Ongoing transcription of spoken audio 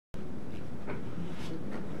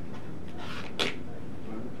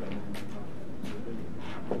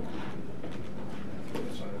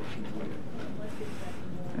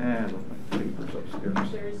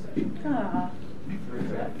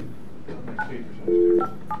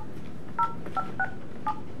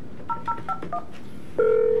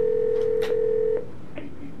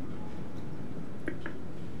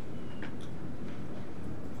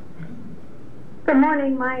Good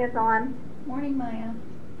morning, Maya's on. Morning, Maya.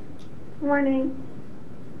 Morning.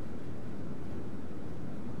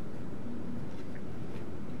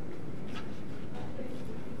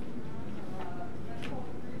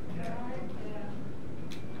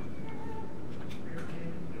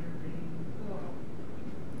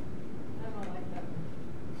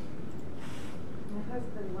 My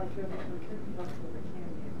husband liked to go for $50 worth of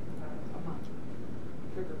candy a month,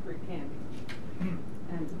 sugar-free candy.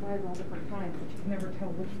 And he buys all different kinds, but you can never tell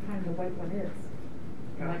which kind the white one is.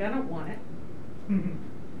 I'm like, I don't want it.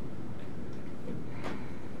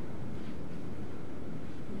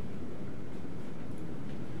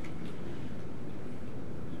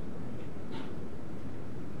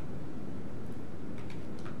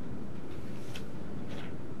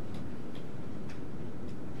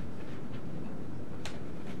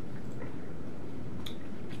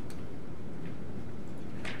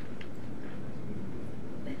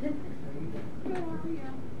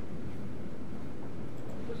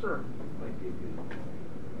 Sir.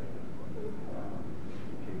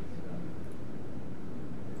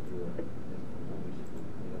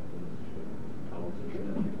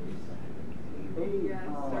 Yeah,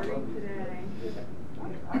 starting today. Some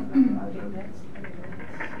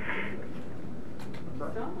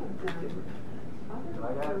of them, others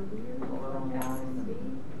are weird,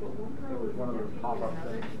 but one girl was One of those pop-up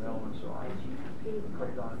things, you know, and so I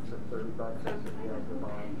clicked on it, said $30 at the end of the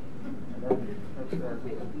line. And then next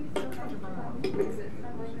day I think around, and I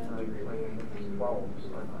think it's 12, so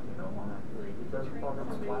I thought, you know what, it doesn't talk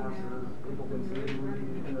about classes, people can see who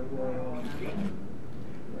you're going.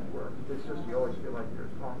 Yeah, where it's just, you always feel like you're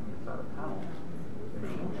talking inside a panel.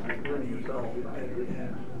 You're hearing yourself.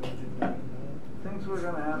 Things we're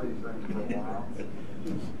going to have these things for a while.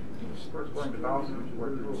 First going thousands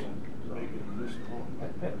worth of rules. So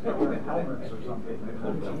we're helmets or something.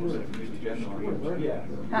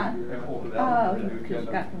 Huh? Oh, you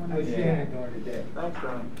just got one. How's Shannon doing today? Thanks,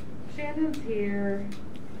 Donnie. Shannon's here.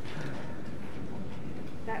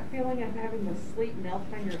 That feeling of having the sleep melt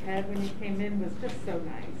on your head when you came in was just so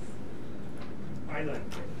nice. I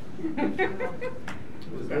liked it.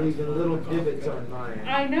 Was leaving little divots on mine.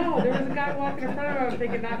 I know, there was a guy walking in front of me, I was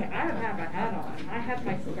thinking, I don't have a hat on. I had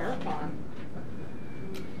my scarf on.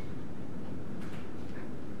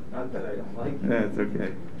 Not that I don't like it. That's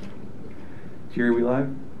okay. Jerry, we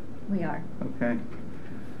live? We are. Okay.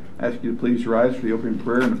 Ask you to please rise for the opening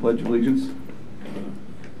prayer and the Pledge of Allegiance.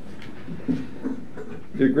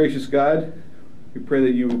 Dear gracious God, we pray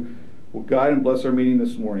that you will guide and bless our meeting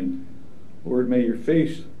this morning. Lord, may your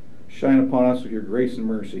face shine upon us with your grace and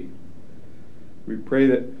mercy. We pray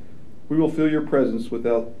that we will feel your presence with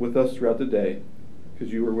us throughout the day,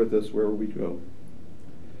 because you are with us wherever we go.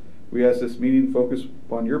 We ask this meeting focus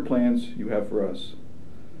upon your plans you have for us.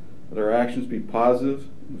 Let our actions be positive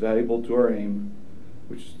and valuable to our aim,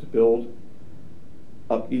 which is to build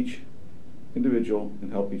up each individual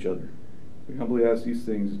and help each other. We humbly ask these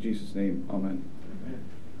things in Jesus' name. Amen.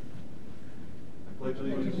 I pledge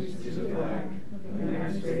allegiance to the flag of the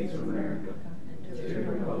United States of America, and to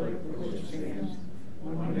the republic for which it stands,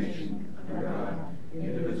 one nation, under God,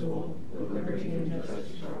 indivisible, with liberty and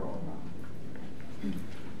justice for all.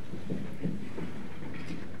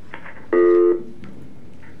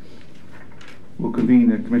 We'll convene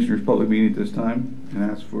the Commissioners' public meeting at this time and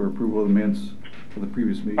ask for approval of the minutes for the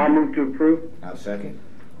previous meeting. I'll move to approve. I'll second.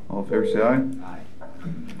 All in favor say aye. Aye.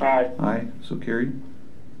 Aye. Aye, so carried.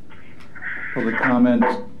 Public comment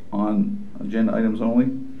on agenda items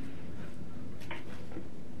only.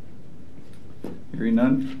 Hearing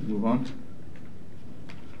none, move on.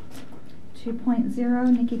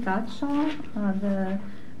 2.0, Nikki Gottschall, the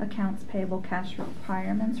Accounts Payable Cash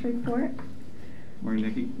Requirements Report. Morning,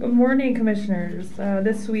 Nikki. Good morning, Commissioners.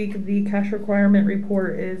 This week, the cash requirement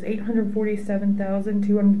report is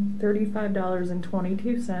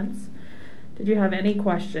 $847,235.22. Did you have any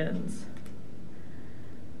questions?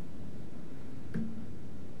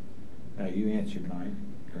 You answered mine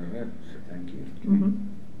earlier, so thank you.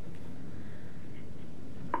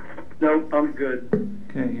 No, I'm good.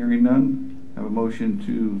 Okay, hearing none, have a motion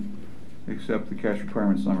to accept the cash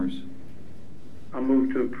requirement summaries. I'll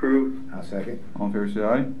move to approve. I'll second. All in favor say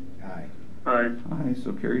aye. Aye. Aye. Aye,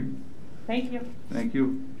 so carried. Thank you. Thank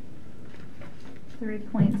you.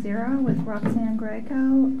 3.0 with Roxanne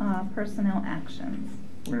Greco, Personnel Actions.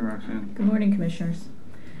 Morning, Roxanne. Good morning, Commissioners.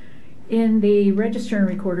 In the Register and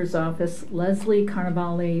Recorder's Office, Leslie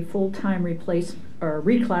Carnevale full-time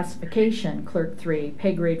reclassification, clerk 3,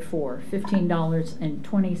 pay grade 4,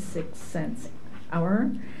 $15.26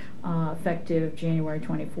 hour, effective January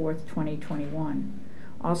 24th, 2021.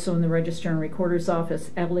 Also in the Register and Recorder's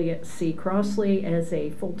Office, Elliot C. Crossley as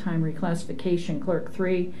a full-time reclassification, clerk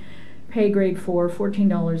 3, pay grade 4,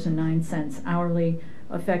 $14.09 hourly,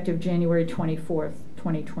 effective January 24th,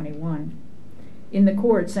 2021. In the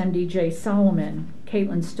courts, MDJ Solomon,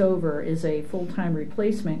 Caitlin Stover is a full-time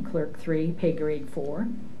replacement, clerk 3, pay grade 4,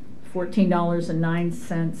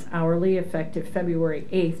 $14.09 hourly, effective February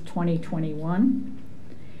 8th, 2021.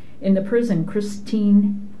 In the prison,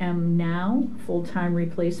 Christine M. Now, full-time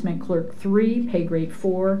replacement, clerk 3, pay grade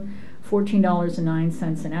 4,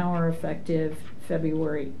 $14.09 an hour, effective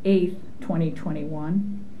February 8th,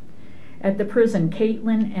 2021. At the prison,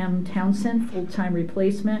 Caitlin M. Townsend, full-time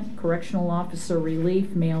replacement, correctional officer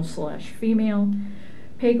relief, male/female,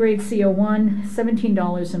 pay grade CO1,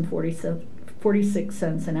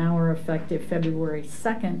 $17.46 an hour, effective February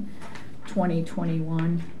 2nd,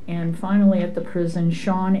 2021. And finally, at the prison,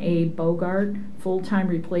 Sean A. Bogart, full-time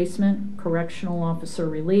replacement, correctional officer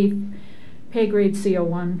relief, pay grade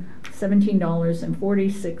CO1,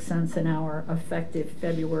 $17.46 an hour, effective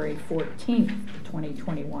February 14th,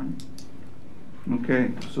 2021.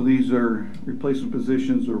 Okay, so these are replacement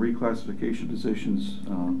positions or reclassification positions,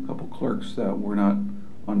 a couple clerks that were not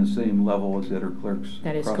on the same level as the other clerks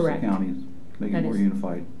That is across correct. the county, making it more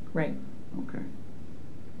unified. Right. Okay.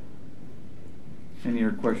 Any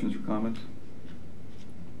other questions or comments?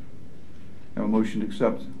 Have a motion to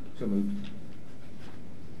accept? So moved.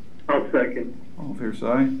 I'll second. All in favor, say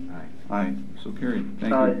aye. Aye. Aye, so carried.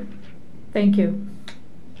 Thank Aye. you. Thank you.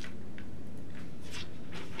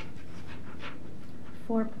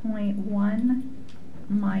 4.1,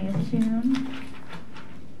 Maya Toon,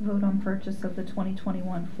 vote on purchase of the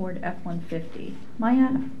 2021 Ford F-150.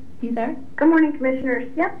 Maya, you there? Good morning,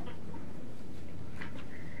 Commissioners. Yep.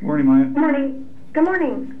 Morning, Maya. Good morning. Good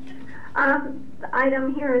morning. The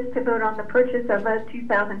item here is to vote on the purchase of a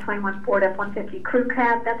 2021 Ford F-150 Crew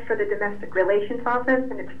Cab. That's for the Domestic Relations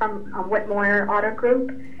Office, and it's from Whitmore Auto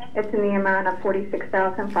Group. It's in the amount of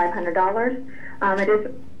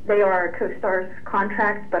 $46,500. They are a CoStar's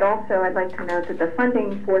contract, but also I'd like to note that the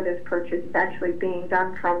funding for this purchase is actually being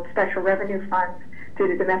done from special revenue funds through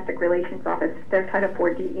the Domestic Relations Office. They're Title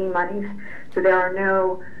IV DE monies, so there are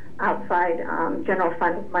no outside general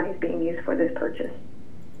fund monies being used for this purchase.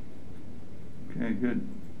 Okay, good.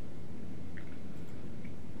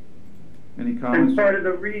 Any comments? And part of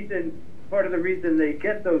the reason they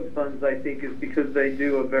get those funds, I think, is because they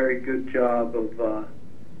do a very good job of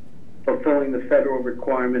fulfilling the federal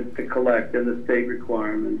requirements to collect and the state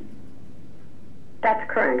requirements. That's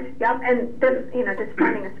correct. Yep, and this, this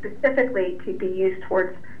funding is specifically to be used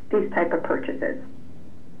towards these type of purchases.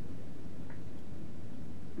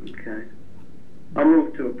 Okay. I'll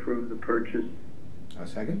move to approve the purchase. A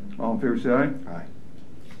second? All in favor, say aye. Aye.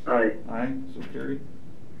 Aye. Aye, so carried.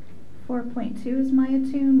 4.2 is Maya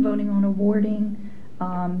Toon, voting on awarding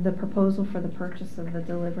the proposal for the purchase of the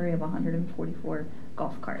delivery of 144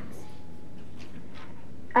 golf carts.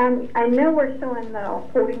 I know we're still in the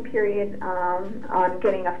holding period on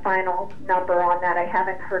getting a final number on that. I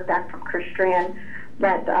haven't heard back from Chris Strand,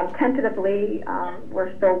 but tentatively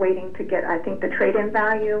we're still waiting to get, I think, the trade-in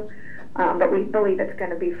value, but we believe it's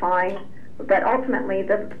going to be fine. But ultimately,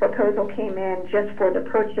 the proposal came in just for the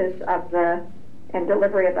purchase of and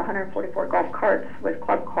delivery of the 144 golf carts with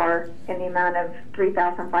Club Car in the amount of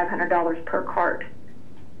 $3,500 per cart.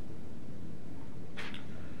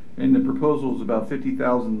 And the proposal is about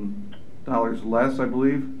 $50,000 less, I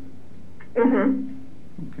believe. Mm-hmm.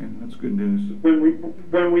 Okay, that's good news.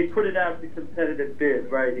 When we put it out to competitive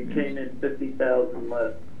bid, right, it came in 50,000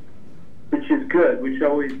 less, which is good, which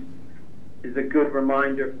always is a good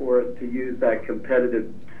reminder for us to use that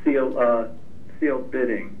competitive sealed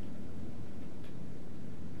bidding.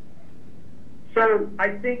 So I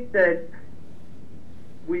think that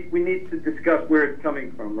we need to discuss where it's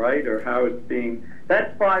coming from, right, or how it's being.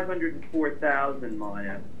 That's 504,000,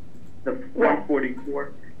 Maya. The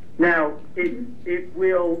 144. Now it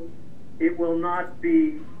will not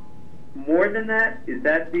be more than that. Is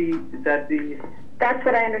that the? That's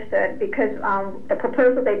what I understood, because the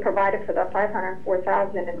proposal they provided for the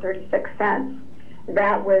 $504,036,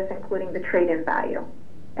 that was including the trade-in value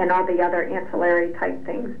and all the other ancillary type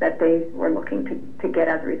things that they were looking to get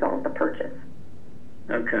as a result of the purchase.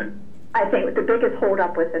 Okay. I think the biggest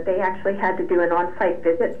holdup was that they actually had to do an on-site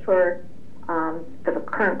visit for the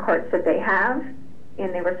current carts that they have,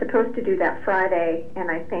 and they were supposed to do that Friday, and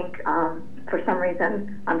I think for some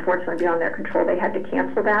reason, unfortunately beyond their control, they had to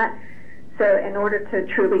cancel that. So in order to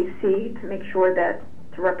truly see, to make sure that,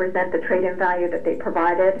 to represent the trade-in value that they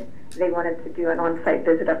provided, they wanted to do an on-site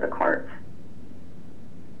visit of the carts.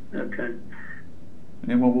 Okay.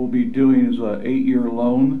 And what we'll be doing is a 8-year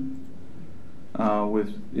loan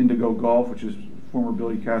with Indigo Golf, which is former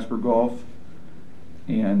Billy Casper Golf,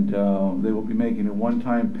 and they will be making a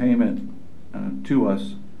one-time payment to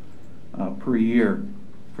us per year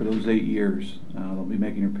for those 8 years. They'll be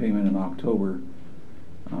making their payment in October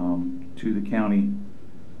to the county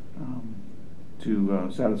to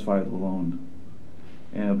satisfy the loan,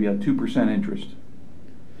 and it'll be at 2% interest.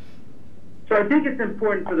 So I think it's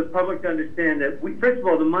important for the public to understand that, first of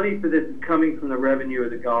all, the money for this is coming from the revenue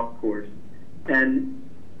of the golf course. And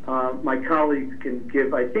my colleagues can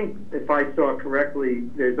give, I think, if I saw correctly,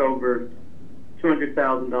 there's over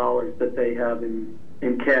 $200,000 that they have in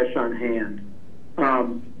cash on hand.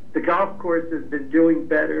 The golf course has been doing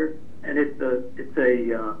better, and it's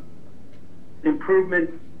a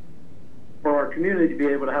improvement for our community to be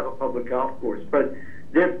able to have a public golf course. But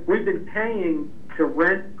we've been paying to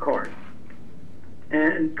rent carts.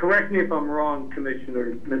 And correct me if I'm wrong,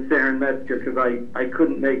 Commissioner, Ms. Aaron Metzger, because I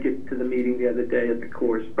couldn't make it to the meeting the other day at the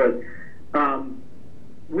course. But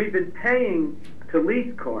we've been paying to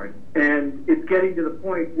lease carts, and it's getting to the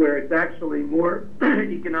point where it's actually more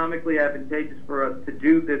economically advantageous for us to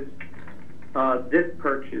do this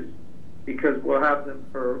purchase, because we'll have them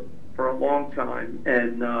for a long time,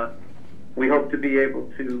 and we hope to be able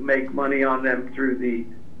to make money on them through the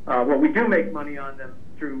we do make money on them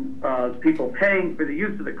through people paying for the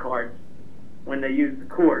use of the carts when they use the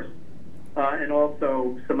course, and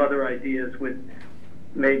also some other ideas with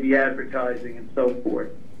maybe advertising and so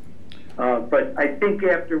forth. But I think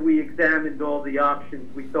after we examined all the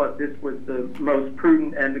options, we thought this was the most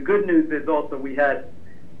prudent. And the good news is also we had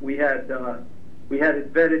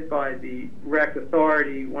it vetted by the rec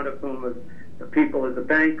authority, one of whom was people as a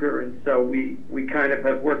banker, and so we kind of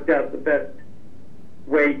have worked out the best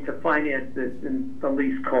way to finance this in the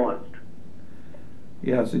least cost.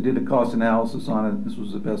 Yes, they did a cost analysis on it. This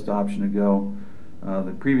was the best option to go.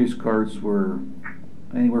 The previous carts were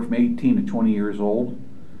anywhere from 18 to 20 years old.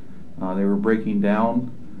 They were breaking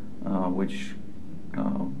down, which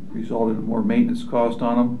resulted in more maintenance cost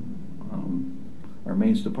on them. Our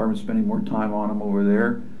maintenance department spending more time on them over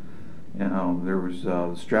there. There was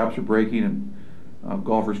the straps are breaking, and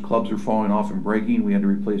golfers' clubs are falling off and breaking. We had to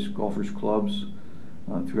replace golfers' clubs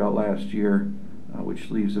throughout last year,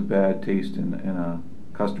 which leaves a bad taste in a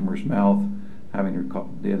customer's mouth, having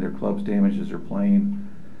their clubs damaged as they're playing.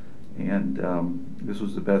 And this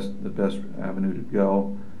was the best avenue to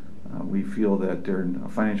go. We feel that they're in a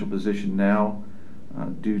financial position now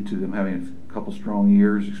due to them having a couple strong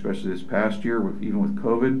years, especially this past year, even with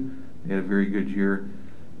COVID. They had a very good year.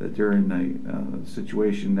 That they're in a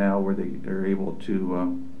situation now where they're able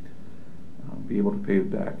to be able to pay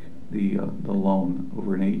back the loan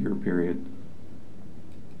over an 8-year period.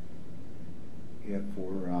 Yeah,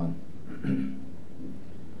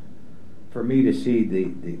 for me to see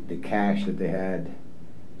the cash that they had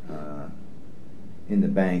in the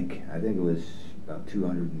bank, I think it was about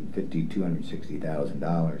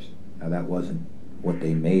 $260,000. Now that wasn't what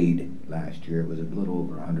they made last year. It was a little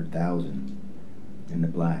over $100,000 in the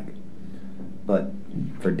black. But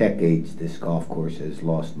for decades, this golf course has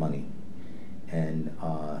lost money, and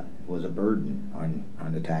was a burden on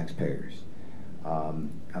the taxpayers.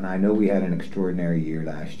 And I know we had an extraordinary year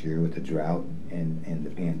last year with the drought and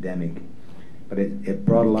the pandemic, but it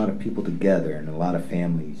brought a lot of people together, and a lot of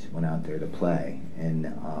families went out there to play, and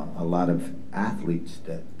a lot of athletes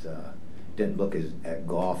that didn't look at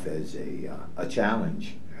golf as a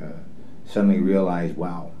challenge suddenly realized,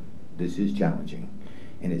 wow, this is challenging,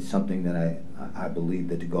 and it's something that I believe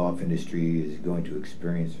that the golf industry is going to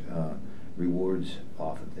experience rewards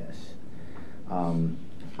off of this. I'm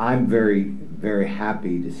very, very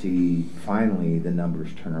happy to see finally the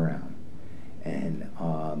numbers turn around, and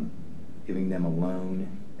giving them a loan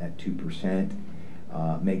at 2%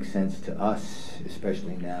 makes sense to us,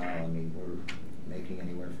 especially now. I mean, we're making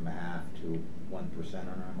anywhere from 0.5% to 1% on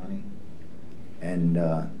our money, and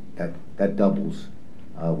that doubles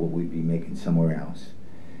what we'd be making somewhere else.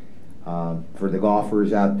 For the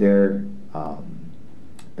golfers out there,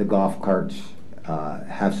 the golf carts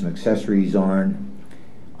have some accessories on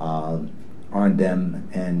them,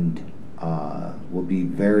 and will be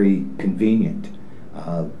very convenient.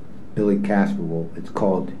 Billy Casper it's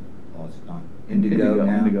called, it's not Indigo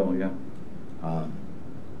now. Indigo, yeah.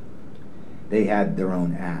 They had their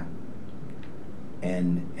own app,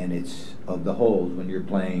 and it's of the holes when you're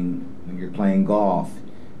playing golf.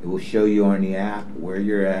 It will show you on the app where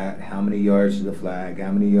you're at, how many yards to the flag,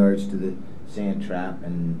 how many yards to Sand Trap,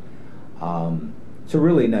 and it's a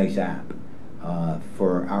really nice app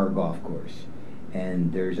for our golf course.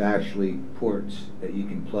 And there's actually ports that you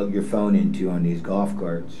can plug your phone into on these golf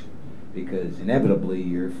carts, because inevitably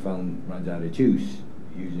your phone runs out of juice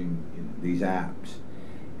using these apps.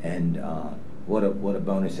 And what a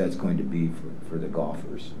bonus that's going to be for the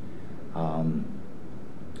golfers.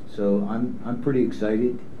 So I'm pretty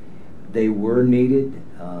excited. They were needed.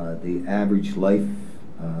 The average life,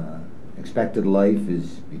 expected life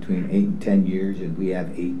is between 8 and 10 years, and we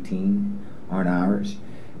have 18 on ours.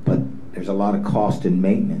 But there's a lot of cost in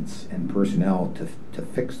maintenance and personnel to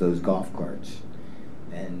fix those golf carts.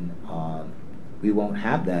 And we won't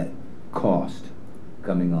have that cost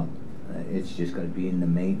coming up. It's just going to be in the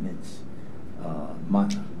maintenance,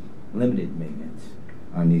 limited maintenance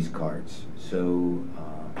on these carts. So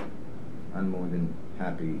I'm more than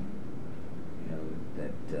happy,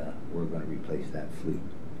 that we're going to replace that fleet.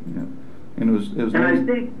 Yeah. And it was and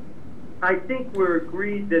nice. I think we're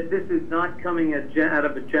agreed that this is not coming out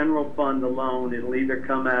of a general fund alone. It'll either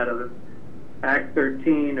come out of Act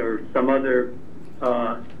 13 or some other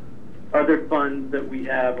funds that we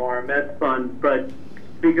have, RMS funds. But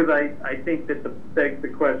because I think that begs the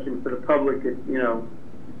question for the public,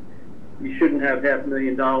 you shouldn't have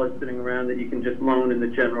 $500,000 sitting around that you can just loan in the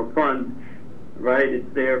general fund, right?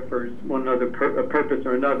 It's there for one other purpose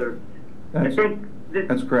or another. That's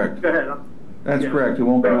correct. Go ahead. That's correct. It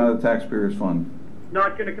won't come out of the taxpayers' fund.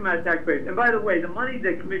 Not going to come out of taxpayers. And by the way, the money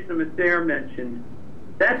that Commissioner Massare mentioned,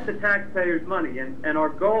 that's the taxpayers' money. And our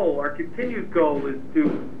goal, our continued goal, is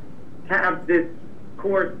to have this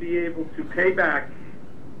course be able to pay back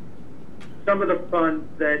some of the funds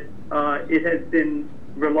that it has been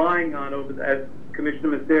relying on as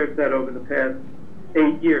Commissioner Massare said, over the past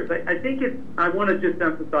 8 years. I think I want to just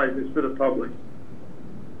emphasize this for the public.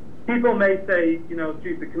 People may say,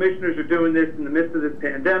 geez, the commissioners are doing this in the midst of this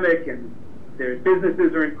pandemic, and their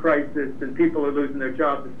businesses are in crisis, and people are losing their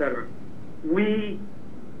jobs, etc. We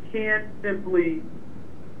can't simply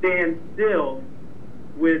stand still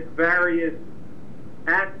with various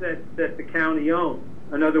assets that the county owns.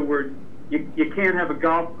 In other words, you can't have a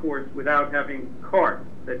golf course without having carts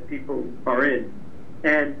that people are in.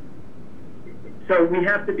 And so we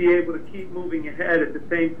have to be able to keep moving ahead, at the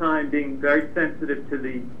same time being very sensitive to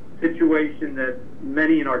the situation that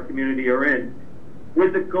many in our community are in,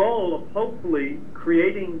 with the goal of hopefully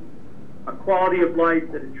creating a quality of life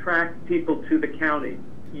that attracts people to the county.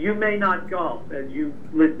 You may not golf as you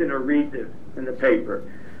listen or read this in the paper,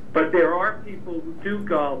 but there are people who do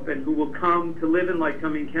golf and who will come to live in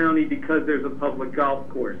Lycoming County because there's a public golf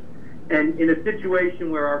course. And in a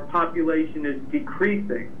situation where our population is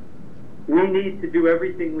decreasing, we need to do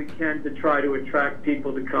everything we can to try to attract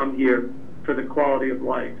people to come here for the quality of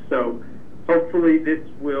life. So hopefully this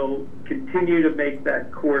will continue to make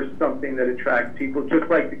that course something that attracts people, just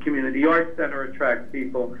like the Community Arts Center attracts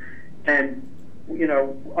people, and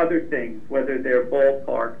other things, whether they're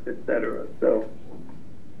ballparks, etc. So.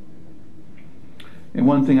 And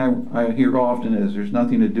one thing I hear often is there's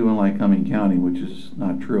nothing to do in Lycoming County, which is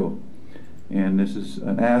not true. And this is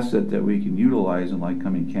an asset that we can utilize in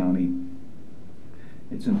Lycoming County.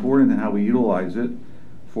 It's important how we utilize it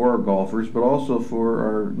for our golfers, but also for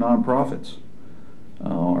our nonprofits.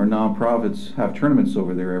 Our nonprofits have tournaments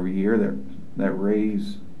over there every year that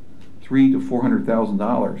raise $300,000 to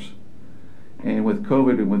 $400,000. And with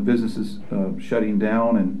COVID and with businesses shutting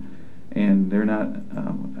down and they're not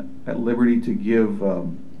at liberty to give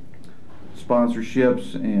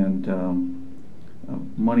sponsorships and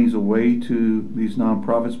monies away to these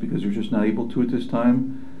nonprofits because they're just not able to at this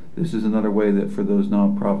time, this is another way that for those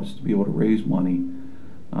nonprofits to be able to raise money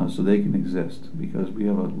so they can exist, because we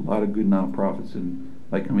have a lot of good nonprofits in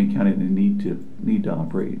Lycoming County that need to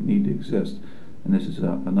operate, need to exist, and this is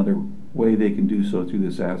another way they can do so through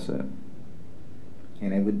this asset.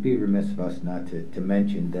 And it would be remiss of us not to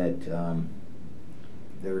mention that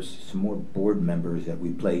there's some more board members that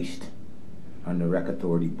we placed on the Rec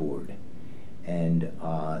Authority board, and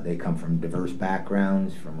they come from diverse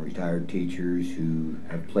backgrounds, from retired teachers who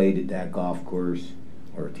have played at that golf course,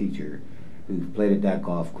 or a teacher who've played at that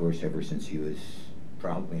golf course ever since he was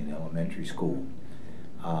probably in elementary school.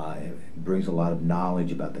 It brings a lot of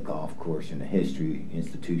knowledge about the golf course and the history,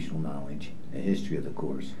 institutional knowledge, the history of the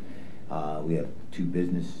course. We have 2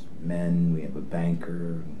 businessmen, we have a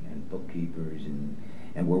banker and bookkeepers,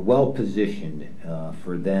 and we're well positioned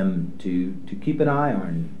for them to keep an eye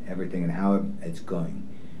on everything and how it's going.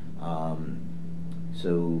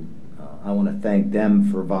 So I want to thank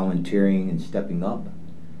them for volunteering and stepping up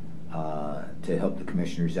to help the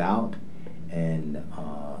commissioners out, and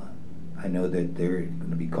I know that they're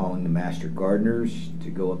going to be calling the master gardeners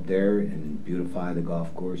to go up there and beautify the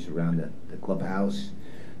golf course around the clubhouse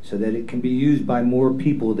so that it can be used by more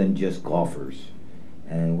people than just golfers.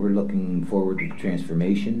 And we're looking forward to the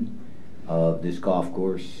transformation of this golf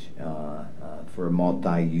course for a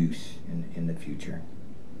multi-use in the future.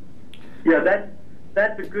 Yeah,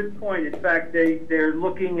 that's a good point. In fact, they're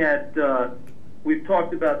looking at, we've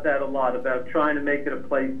talked about that a lot, about trying to make it a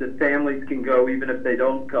place that families can go even if they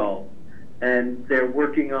don't golf. And they're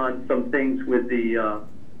working on some things with the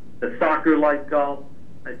soccer-like golf.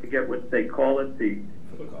 I forget what they call it.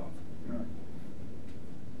 For the golf.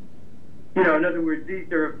 You know, in other words,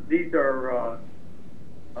 these are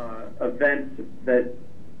events that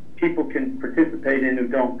people can participate in who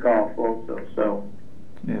don't golf also. So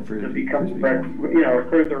Yeah, to become a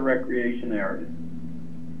further recreation area.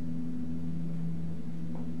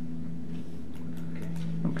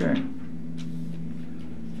 Okay.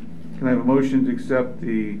 Can I have a motion to accept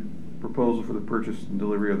the proposal for the purchase and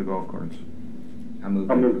delivery of the golf carts? I'll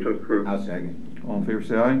move to approve. I'll second. All in favor,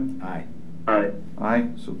 say aye. Aye. Aye. Aye,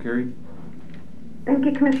 so carried. Thank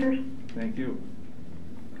you, Commissioners. Thank you.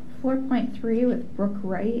 4.3 with Brooke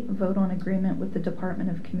Wright, vote on agreement with the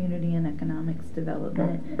Department of Community and Economics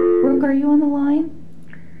Development. Brooke, are you on the line?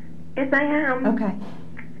 Yes, I am. Okay.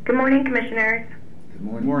 Good morning, Commissioners. Good Good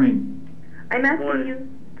morning. morning. I'm asking Morning. you,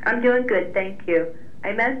 I'm doing good, thank you.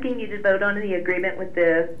 I'm asking you to vote on the agreement with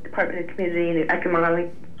the Department of Community and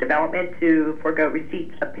Economic Development to forego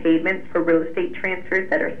receipts of payments for real estate transfers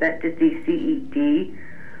that are sent to DCED,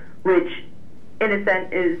 which in a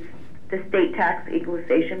sense is the State Tax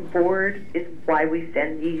Equalization Board, is why we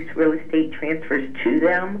send these real estate transfers to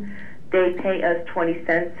them. They pay us 20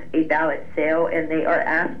 cents a ballot sale, and they are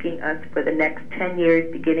asking us for the next 10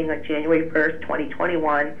 years, beginning on January 1st,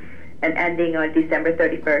 2021, and ending on December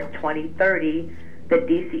 31st, 2030, that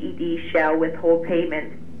DCED shall withhold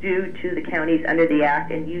payments due to the counties under the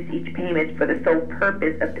Act and use each payment for the sole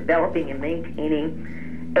purpose of developing and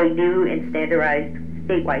maintaining a new and standardized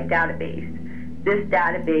statewide database. This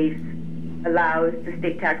database allows the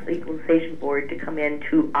State Tax Equalization Board to come in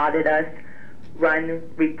to audit us, run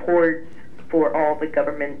reports for all the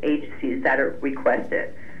government agencies that are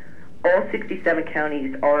requested. All 67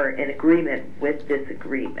 counties are in agreement with this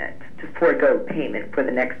agreement to forego payment for the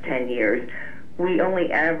next 10 years. We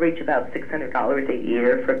only average about $600 a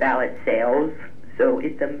year for ballot sales, so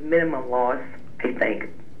it's a minimum loss, I think.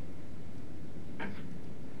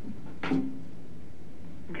 Do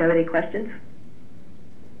you have any questions?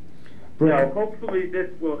 Now, hopefully this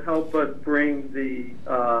will help us bring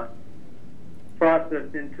the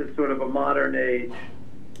process into sort of a modern age,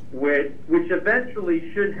 which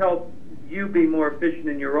eventually should help you be more efficient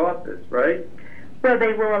in your office, right? Well,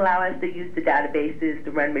 they will allow us to use the databases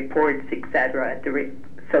to run reports, etc.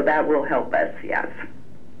 So that will help us, yes.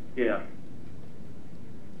 Yeah.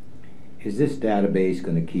 Is this database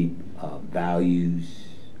going to keep values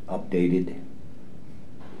updated?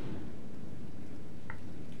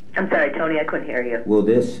 I'm sorry, Tony, I couldn't hear you. Will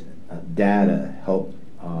this data help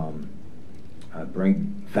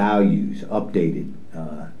bring values updated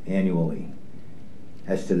annually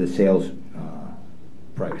as to the sales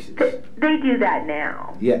prices? They do that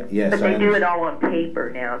now. Yeah, yes. But they do it all on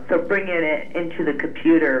paper now. So bringing it into the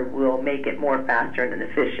computer will make it more faster and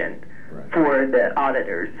efficient for the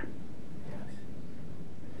auditors. Yes.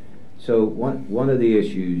 So one of the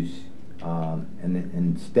issues,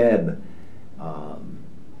 and STEB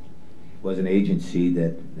was an agency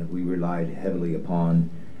that we relied heavily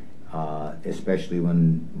upon, especially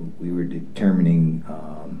when we were determining,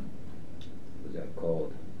 what was that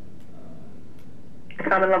called?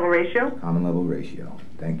 Common level ratio? Common level ratio,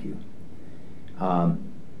 thank you.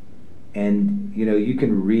 And you know, you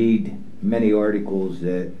can read many articles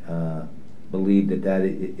that believe that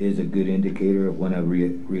is a good indicator of when a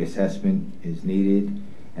reassessment is needed,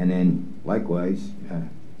 and then likewise,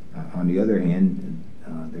 on the other hand,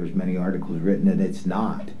 there's many articles written that it's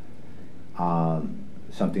not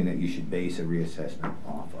something that you should base a reassessment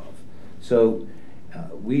off of. So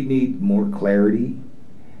we need more clarity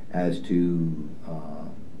as to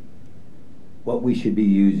what we should be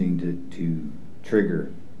using to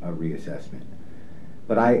trigger a reassessment.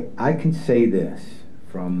 But I can say this,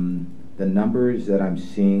 from the numbers that I'm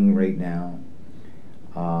seeing right now,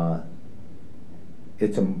 our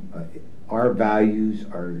values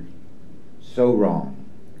are so wrong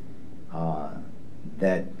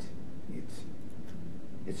that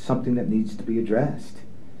it's something that needs to be addressed.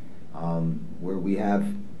 Where we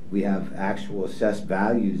have actual assessed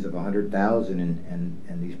values of $100,000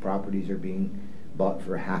 and these properties are being bought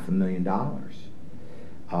for $500,000.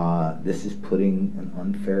 this is putting an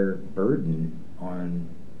unfair burden on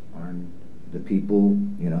the people,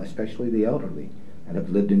 you know, especially the elderly that have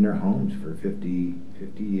lived in their homes for 50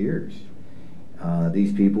 years.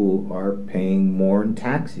 These people are paying more in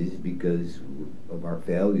taxes because of our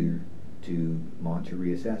failure to launch a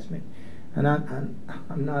reassessment. And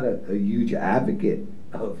I'm not a huge advocate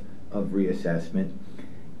of reassessment,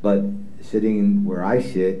 but sitting where I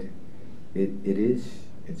sit,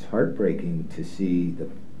 it's heartbreaking to see the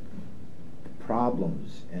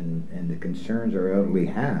problems and the concerns our elderly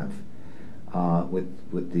have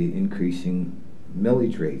with the increasing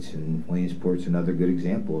millage rates, and Williamsport's another good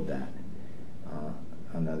example of that.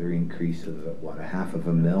 Another increase of a half of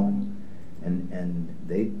a mil, and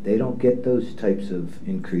they don't get those types of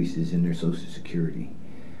increases in their Social Security.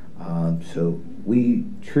 So we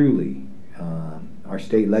truly, our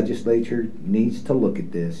state legislature needs to look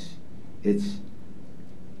at this.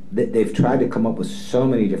 They've tried to come up with so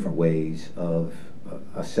many different ways of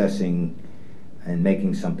assessing and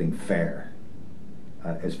making something fair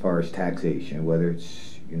as far as taxation, whether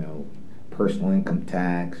it's, you know, personal income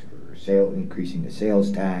tax or increasing the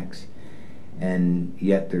sales tax, and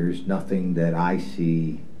yet there's nothing that I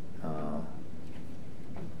see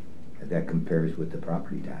that compares with the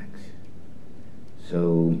property tax.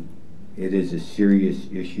 So it is a serious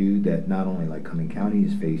issue that not only Lycoming County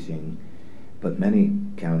is facing, but many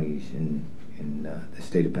counties in the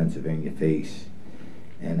state of Pennsylvania face.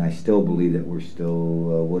 And I still believe that we're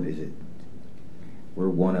still, we're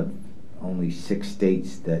one of only 6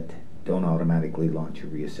 states that don't automatically launch a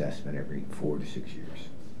reassessment every 4 to 6 years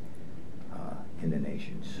in the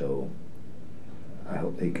nation. So I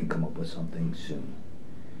hope they can come up with something soon.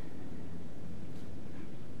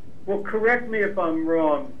 Well, correct me if I'm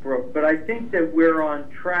wrong, Brooke, but I think that we're on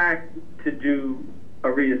track to do a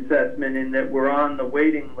reassessment in that we're on the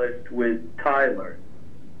waiting list with Tyler,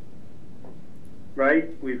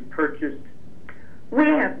 right? We have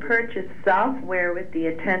purchased software with the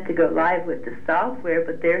intent to go live with the software,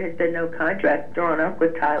 but there has been no contract drawn up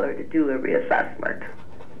with Tyler to do a reassessment.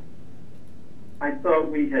 I thought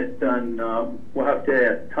we had done, we'll have to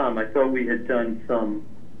ask Tom, I thought we had done some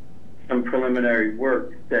preliminary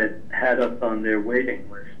work that had us on their waiting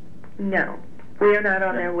list. No, we are not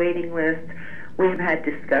on their waiting list. We've had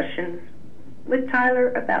discussions with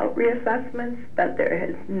Tyler about reassessments, but there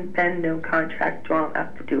has been no contract drawn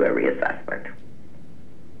up to do a reassessment.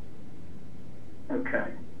 Okay.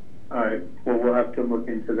 All right. Well, we'll have to look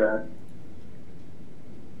into that.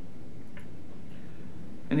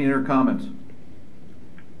 Any other comments?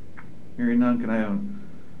 Hearing none, can I have a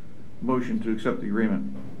motion to accept the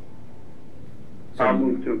agreement? I'll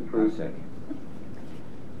move to approve. Second.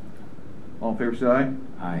 All in favor, say aye.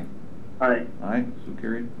 Aye. Aye. Aye, so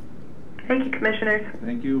carried. Thank you, Commissioners.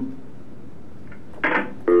 Thank you.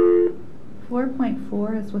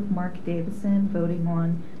 4.4 is with Mark Davison, voting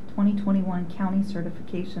on 2021 County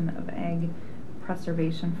Certification of Ag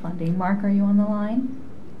Preservation Funding. Mark, are you on the line?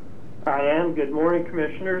 I am. Good morning,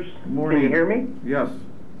 Commissioners. Good morning. Can you hear me? Yes.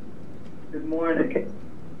 Good morning. Okay.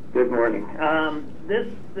 Good morning.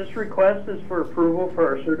 This request is for approval for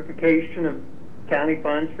our certification of county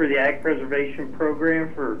funds for the Ag Preservation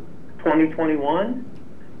Program for 2021.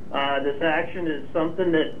 This action is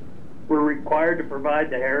something that we're required to provide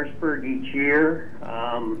to Harrisburg each year.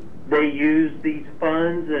 They use these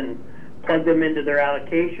funds and plug them into their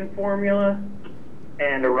allocation formula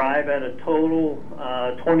and arrive at a total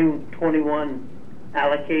 2021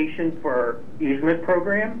 allocation for our easement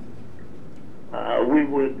program. We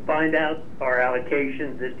would find out our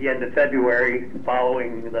allocations at the end of February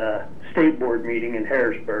following the state board meeting in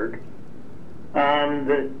Harrisburg.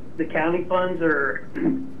 The county funds are,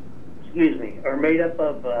 are made up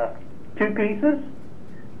of 2 pieces.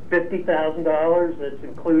 $50,000 that's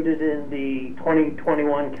included in the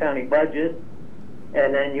 2021 county budget,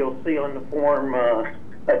 and then you'll see on the form a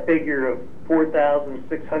figure of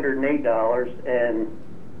 $4,608, and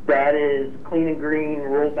that is clean and green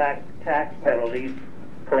rollback tax penalties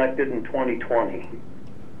collected in 2020.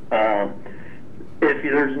 If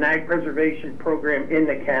there's an ag preservation program in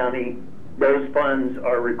the county, those funds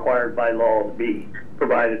are required by law to be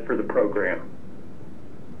provided for the program.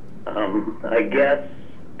 I guess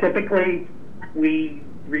typically we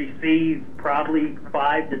receive probably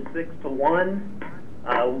 5 to 6 to 1.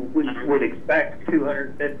 We would expect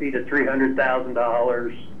 $250,000 to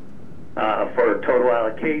 $300,000 for a total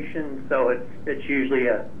allocation, so it's usually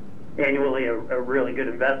annually a really good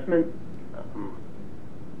investment.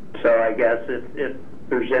 So I guess if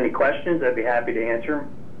there's any questions, I'd be happy to answer them.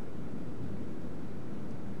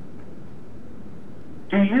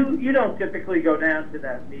 You don't typically go down to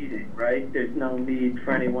that meeting, right? There's no need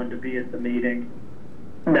for anyone to be at the meeting?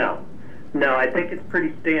 No. No, I think it's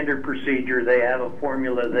pretty standard procedure. They have a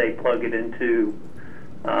formula they plug it into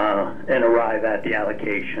and arrive at the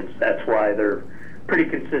allocations. That's why they're pretty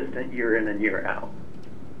consistent year in and year out.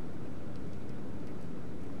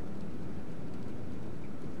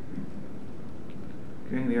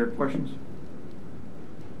 Okay, any other questions?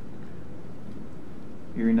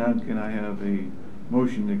 Hearing none, can I have a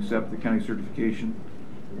motion to accept the county certification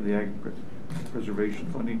of the Ag Preservation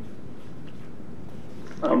funding?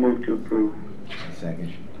 I'll move to approve.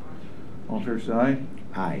 Second. All in favor, say aye.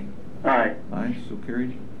 Aye. Aye. Aye, so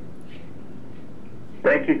carried.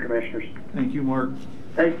 Thank you, Commissioners. Thank you, Mark.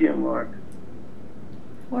 Thank you, Mark.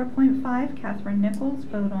 4.5, Catherine Nichols,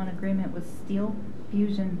 vote on agreement with Steel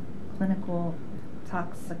Fusion Clinical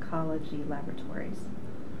Toxicology Laboratories.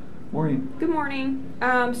 Morning. Good morning.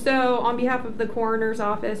 So on behalf of the coroner's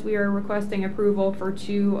office, we are requesting approval for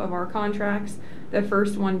 2 of our contracts. The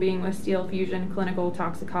first one being with Steel Fusion Clinical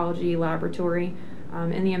Toxicology Laboratory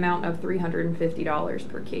in the amount of $350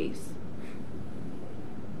 per case.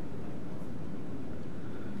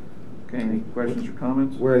 Okay, any questions or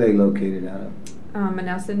comments? Where are they located out of?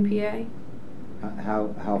 Menneson, PA.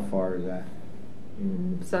 How far is that?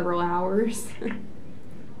 Several hours.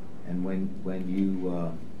 And when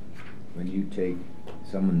you take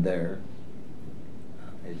someone there,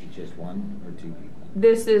 is it just one or 2 people?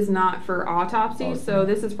 This is not for autopsies, Oh, so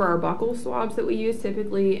this is for our buccal swabs that we use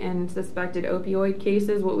typically in suspected opioid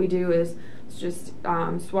cases. What we do is just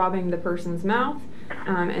swabbing the person's mouth,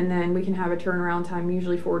 and then we can have a turnaround time,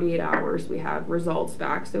 usually 48 hours. We have results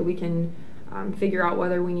back, so we can figure out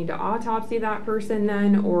whether we need to autopsy that person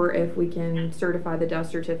then, or if we can certify the death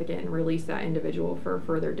certificate and release that individual for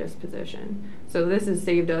further disposition. So this has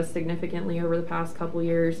saved us significantly over the past couple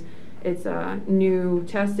years. It's new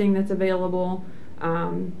testing that's available,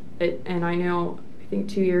 and I know, I think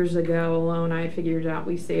 2 years ago alone, I had figured out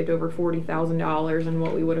we saved over $40,000 in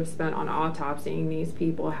what we would have spent on autopsying these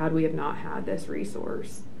people had we have not had this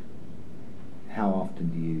resource. How often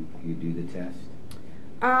do you do the test?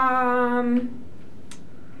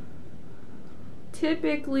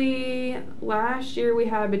 Typically, last year we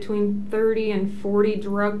had between 30 and 40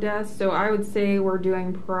 drug deaths, so I would say we're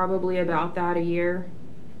doing probably about that a year.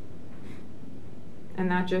 And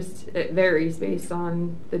that just, it varies based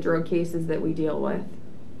on the drug cases that we deal with.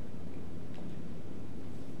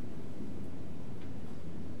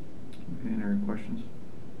 Okay, any other questions?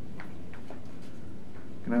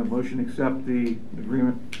 Can I have a motion to accept the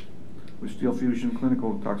agreement with Steel Fusion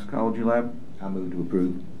Clinical Toxicology Lab? I'll move to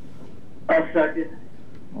approve. I'll second.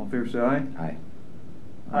 All in favor, say aye. Aye.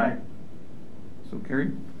 Aye. So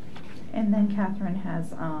carried. And then Catherine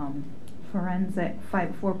has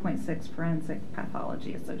 4.6 Forensic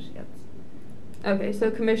Pathology Associates. Okay, so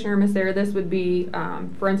Commissioner Massera, this would be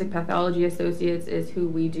Forensic Pathology Associates is who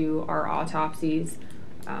we do our autopsies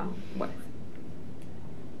with.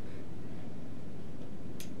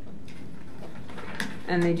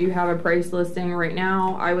 And they do have a price listing right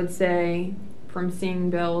now. I would say from seeing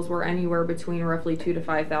bills, we're anywhere between roughly $2,000 to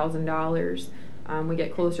 $5,000. We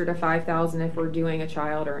get closer to $5,000 if we're doing a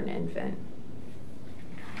child or an infant.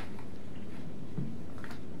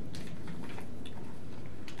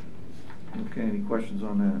 Okay, any questions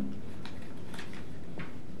on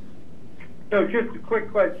So just a quick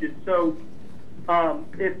question. So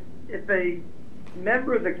if a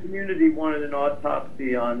member of the community wanted an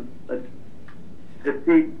autopsy on a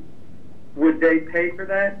deceased, would they pay for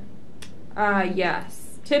that?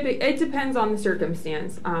 Yes. It depends on the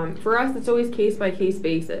circumstance. For us, it's always case-by-case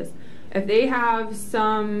basis. If they have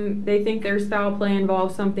they think there's foul play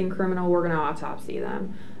involved, something criminal, we're going to autopsy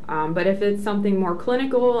them. But if it's something more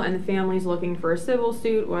clinical and the family's looking for a civil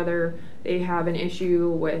suit, whether they have an issue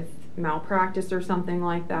with malpractice or something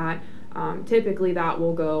like that, typically that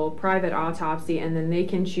will go private autopsy, and then they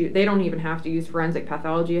can choose. They don't even have to use Forensic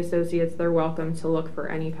Pathology Associates. They're welcome to look for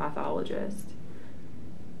any pathologist.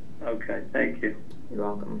 Okay, thank you. You're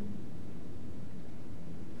welcome.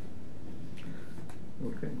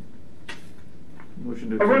 Okay.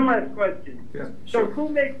 Motion to One last question. Yeah. So who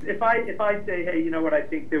makes, if I say, hey, you know what, I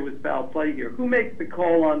think there was foul play here, who makes the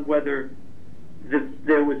call on whether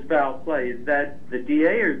there was foul play? Is that the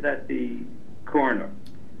DA or is that the coroner?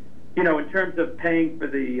 You know, in terms of paying for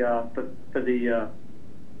the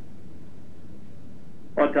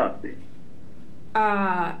autopsy.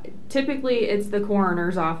 Typically, it's the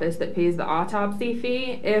coroner's office that pays the autopsy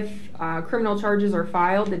fee. If criminal charges are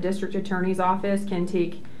filed, the district attorney's office can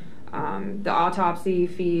take the autopsy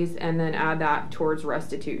fees and then add that towards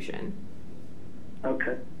restitution.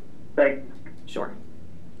 Okay, thank you. Sure.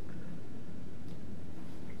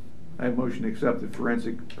 I have motion to accept the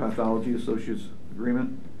Forensic Pathology Associates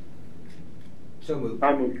Agreement. So moved.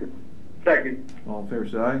 I'll move it. Second. All in favor,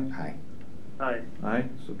 say aye. Aye. Aye. Aye,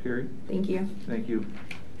 so carried. Thank you. Thank you.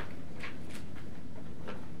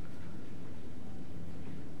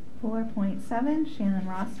 4.7, Shannon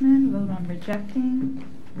Rossman, vote on rejecting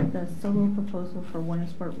the solo proposal for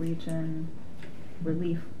Wintersport Region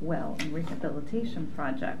Relief Well and Rehabilitation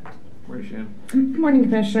Project. Where's Shannon? Good morning,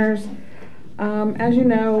 Commissioners. As you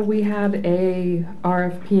know, we had a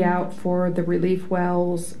RFP out for the relief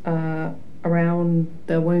wells around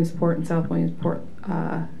the Williamsport and South Williamsport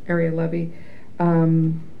area levee.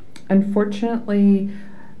 Unfortunately,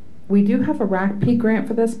 we do have a RACP grant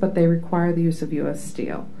for this, but they require the use of U.S.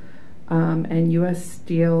 Steel. And U.S.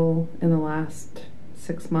 Steel in the last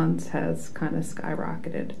 6 months has kind of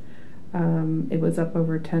skyrocketed. It was up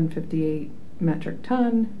over 1058 metric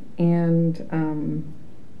ton, and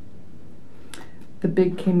the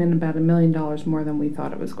bid came in about $1 million more than we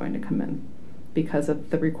thought it was going to come in because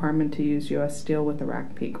of the requirement to use U.S. Steel with the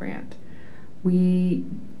RACP grant. We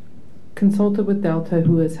consulted with Delta,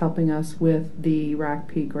 who is helping us with the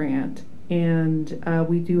RACP grant, and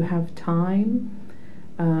we do have time.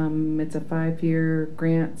 It's a 5-year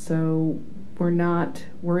grant, so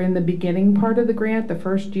we're in the beginning part of the grant, the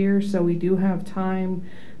first year, so we do have time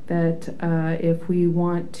that if we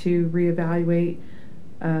want to reevaluate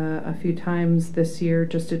a few times this year,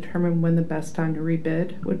 just determine when the best time to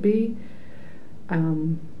rebid would be,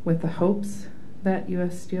 with the hopes that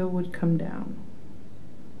U.S. Steel would come down.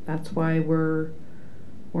 That's why we're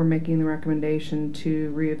making the recommendation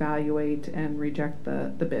to reevaluate and reject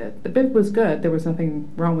the bid. The bid was good. There was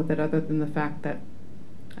nothing wrong with it other than the fact that,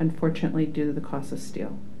 unfortunately, due to the cost of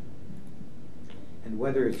steel. And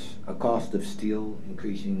whether it's a cost of steel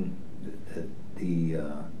increasing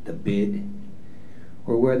the bid,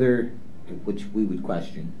 or whether, which we would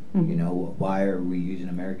question, you know, why are we using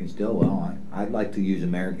American steel? Well, I'd like to use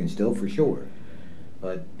American steel for sure,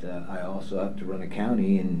 but I also have to run a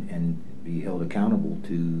county and be held accountable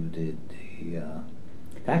to the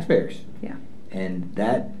taxpayers. Yeah. And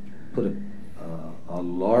that put a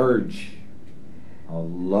large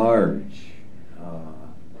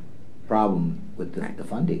problem with the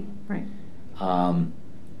funding. Right.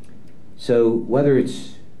 So whether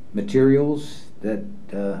it's materials that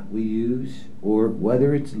we use or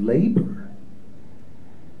whether it's labor,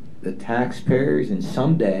 the taxpayers, and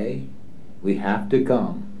someday we have to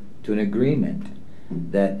come to an agreement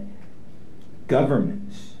that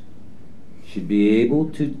governments should be able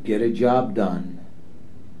to get a job done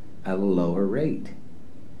at a lower rate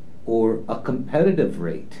or a competitive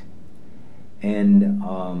rate.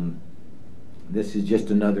 And this is just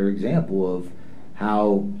another example of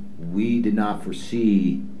how we did not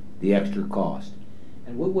foresee the extra cost.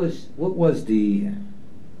 And what was the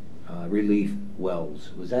relief wells?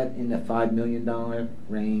 Was that in the $5 million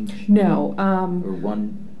range? No. Or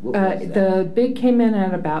one? What was that? The bid came in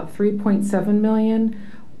at about $3.7 million.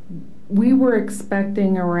 We were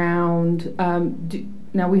expecting around.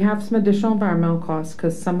 Now we have some additional environmental costs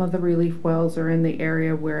because some of the relief wells are in the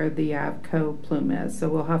area where the Avco plume is, so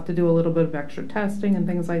we'll have to do a little bit of extra testing and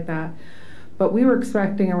things like that. But we were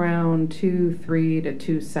expecting around 2.3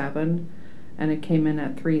 to 2.7, and it came in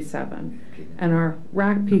at 3.7. And our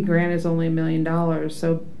RACP grant is only $1 million,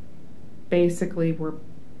 so basically we're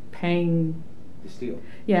paying The steel.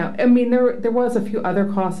 Yeah, I mean there was a few other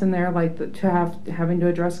costs in there, like having to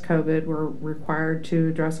address COVID. We're required to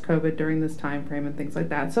address COVID during this time frame and things like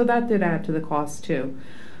that. So that did add to the cost too.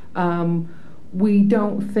 We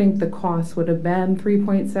don't think the cost would have been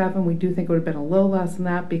 3.7. We do think it would have been a little less than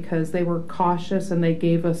that because they were cautious and they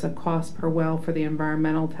gave us a cost per well for the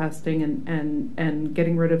environmental testing and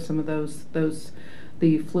getting rid of some of the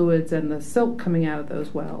fluids and the silt coming out of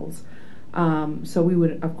those wells. So we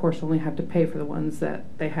would, of course, only have to pay for the ones that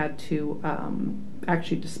they had to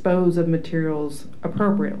actually dispose of materials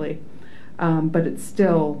appropriately. But it's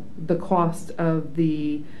still, the cost of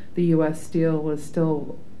the U.S. Steel was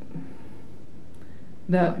still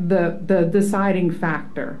the deciding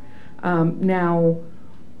factor. Now,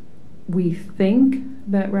 we think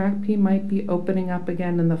that RACP might be opening up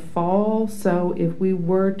again in the fall, so if we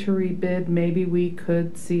were to rebid, maybe we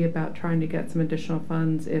could see about trying to get some additional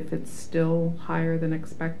funds if it's still higher than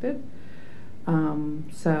expected.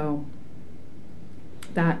 So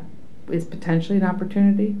that is potentially an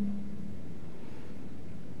opportunity.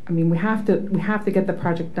 I mean, we have to get the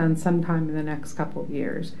project done sometime in the next couple of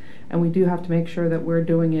years, and we do have to make sure that we're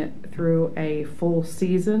doing it through a full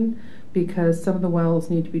season, because some of the wells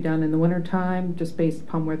need to be done in the wintertime just based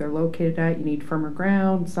upon where they're located at. You need firmer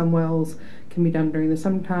ground. Some wells can be done during the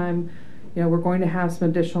summertime. you know, we're going to have some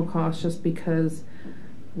additional costs just because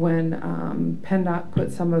when PennDOT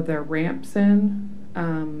put some of their ramps in,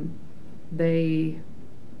 they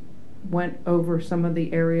went over some of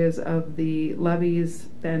the areas of the levees,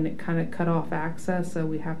 then it kind of cut off access, so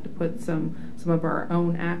we have to put some of our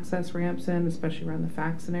own access ramps in, especially around the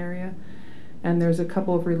Faxon area. And there's a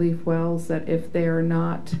couple of relief wells that if they're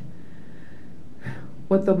not,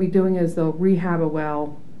 what they'll be doing is they'll rehab a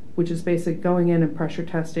well, which is basically going in and pressure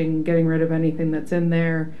testing, getting rid of anything that's in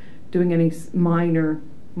there, doing any minor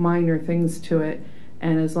things to it,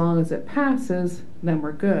 and as long as it passes, then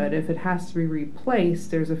we're good. If it has to be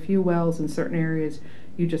replaced, there's a few wells in certain areas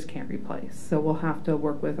you just can't replace. So we'll have to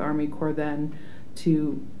work with Army Corps then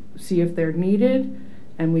to see if they're needed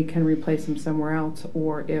and we can replace them somewhere else,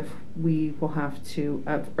 or if we will have to,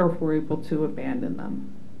 or if we're able to abandon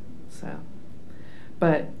them. So,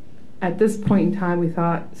 but at this point in time, we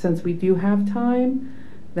thought since we do have time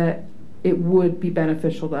that it would be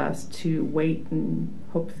beneficial to us to wait and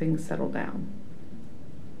hope things settle down.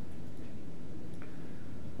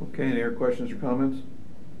 Okay, any other questions or comments?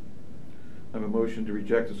 I have a motion to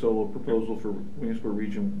reject the solo proposal for Williamsport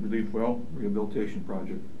Region Relief Well Rehabilitation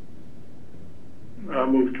Project. I'll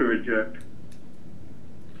move to reject.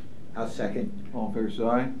 I'll second. All in favor, say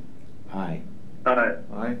aye. Aye. Aye.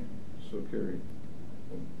 Aye, so carried.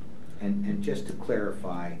 And just to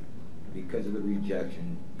clarify, because of the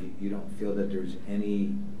rejection, you don't feel that there's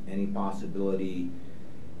any possibility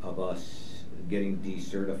of us getting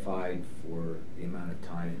decertified for the amount of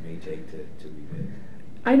time it may take to rebid?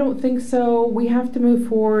 I don't think so. We have to move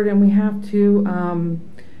forward, and we have to,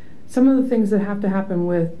 some of the things that have to happen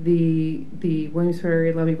with the Williamsport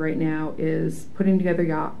area levy right now is putting together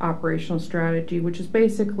the operational strategy, which is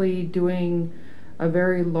basically doing a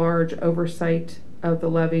very large oversight of the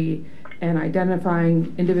levy and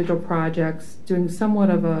identifying individual projects, doing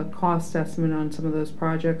somewhat of a cost estimate on some of those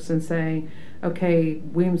projects and saying, okay,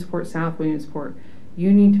 Williamsport, South Williamsport,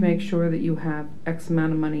 you need to make sure that you have X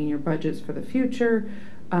amount of money in your budgets for the future.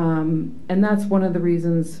 And that's one of the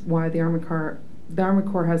reasons why the Army Corps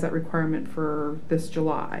has that requirement for this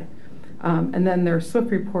July. And then their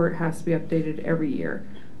SWIFT report has to be updated every year.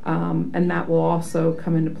 And that will also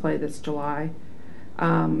come into play this July.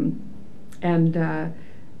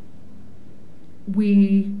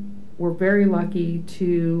 We were very lucky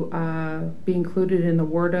to be included in the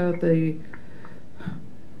WRDA.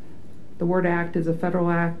 The WRDA Act is a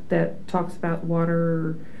federal act that talks about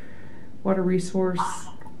water resource.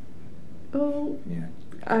 Oh, yeah.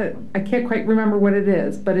 I can't quite remember what it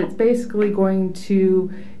is, but it's basically going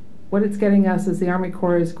to, what it's getting us is the Army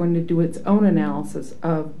Corps is going to do its own analysis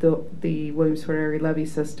of the Williamsport area levy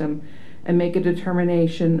system and make a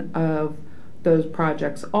determination of those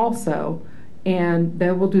projects also. And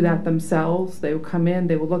they will do that themselves. They will come in,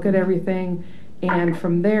 they will look at everything, and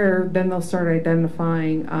from there, then they'll start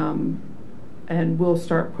identifying and we'll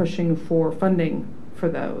start pushing for funding for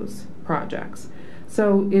those projects.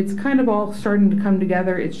 So it's kind of all starting to come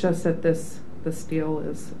together. It's just that this deal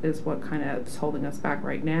is what kind of is holding us back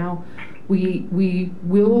right now. We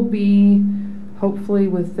will be hopefully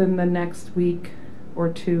within the next week or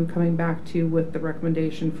two coming back to you with the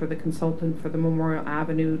recommendation for the consultant for the Memorial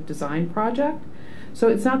Avenue design project. So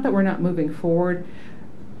it's not that we're not moving forward.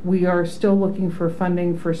 We are still looking for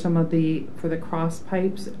funding for some of the cross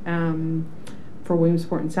pipes for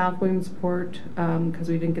Williamsport and South Williamsport because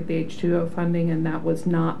we didn't get the H2O funding, and that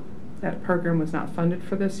program was not funded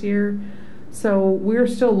for this year. So we're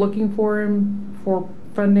still looking for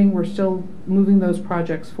funding. We're still moving those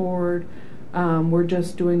projects forward. We're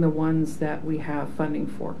just doing the ones that we have funding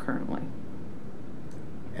for currently.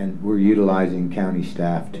 And we're utilizing county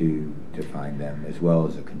staff to find them as well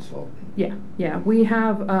as a consultant. Yeah. We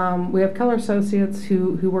have Keller Associates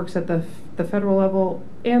who works at the federal level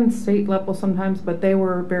and state level sometimes, but they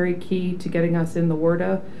were very key to getting us in the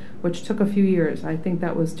WRDA, which took a few years. I think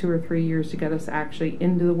that was 2 or 3 years to get us actually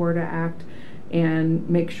into the WRDA Act and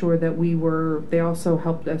make sure that they also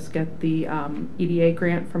helped us get the EDA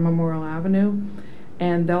grant from Memorial Avenue,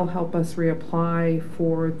 and they'll help us reapply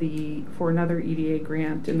for another EDA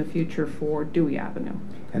grant in the future for Dewey Avenue.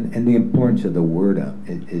 And the importance of the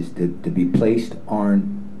WRDA is to be placed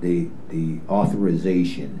on the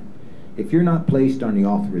authorization. If you're not placed on the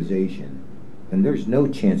authorization, then there's no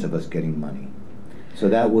chance of us getting money. So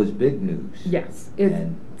that was big news. Yes,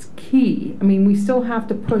 it's key. I mean, we still have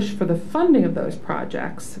to push for the funding of those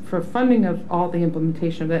projects, for funding of all the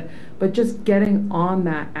implementation of it, but just getting on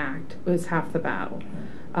that act is half the battle.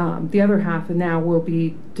 The other half now will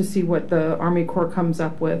be to see what the Army Corps comes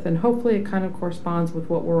up with, and hopefully it kind of corresponds with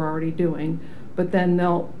what we're already doing, but then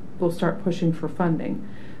we'll start pushing for funding.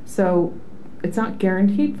 So it's not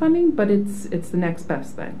guaranteed funding, but it's the next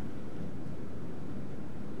best thing.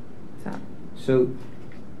 So,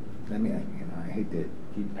 I mean, I hate to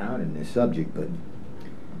keep pounding this subject, but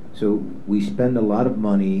so we spend a lot of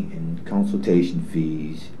money in consultation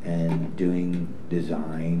fees and doing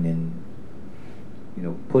design and, you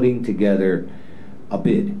know, putting together a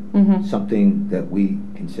bid, something that we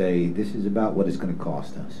can say, this is about what it's going to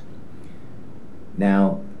cost us.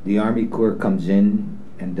 Now, the Army Corps comes in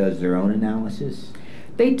and does their own analysis.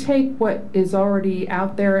 They take what is already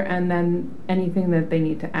out there, and then anything that they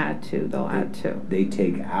need to add to, they'll add to. They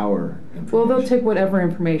take our information. Well, they'll take whatever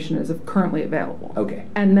information is currently available. Okay.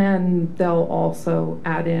 And then they'll also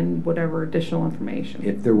add in whatever additional information.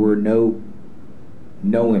 If there were no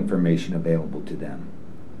information available to them,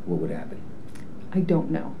 what would happen? I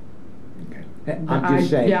don't know. Okay. I'm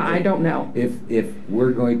just saying. Yeah, I don't know. If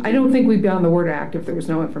we're going to... I don't think we'd be on the Word Act if there was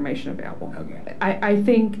no information available. Okay. I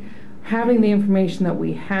think having the information that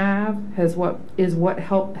we have has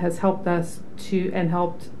helped us to, and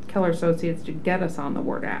helped Keller Associates to get us on the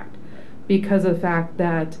Word Act, because of the fact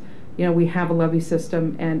that, you know, we have a levy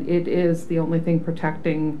system and it is the only thing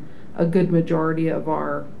protecting a good majority of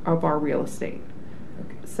our real estate.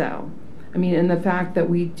 Okay. So, I mean, and the fact that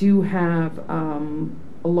we do have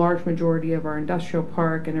a large majority of our industrial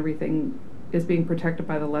park and everything is being protected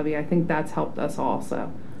by the levy, I think that's helped us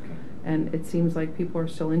also. And it seems like people are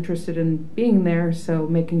still interested in being there, so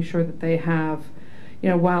making sure that they have, you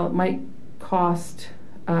know, while it might cost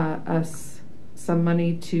us some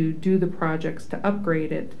money to do the projects to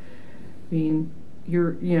upgrade it, I mean,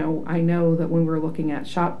 I know that when we were looking at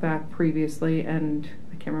Shop Vac previously, and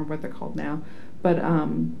I can't remember what they're called now, but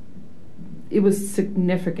it was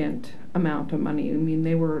significant amount of money. I mean,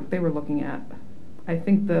 they were looking at, I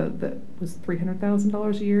think the was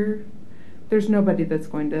 $300,000 a year. There's nobody that's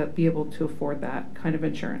going to be able to afford that kind of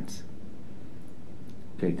insurance.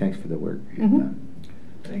 Okay, thanks for the work.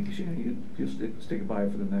 Thank you, Shannon. You stick by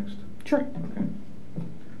for the next. Sure. Okay.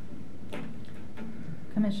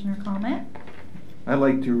 Commissioner comment? I'd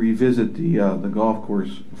like to revisit the golf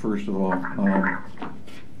course first of all.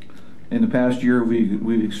 In the past year,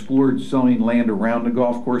 we've explored selling land around the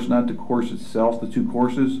golf course, not the course itself, the two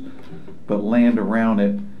courses, but land around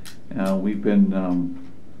it. We've been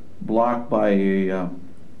blocked by a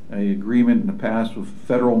agreement in the past with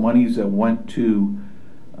federal monies that went to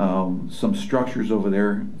some structures over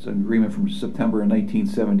there. It's an agreement from September of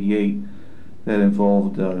 1978 that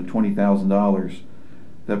involved $20,000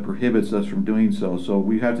 that prohibits us from doing so. So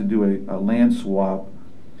we have to do a land swap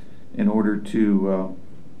in order to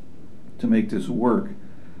make this work.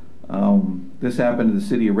 This happened to the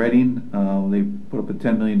city of Reading. They put up a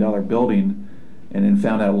 $10 million building and then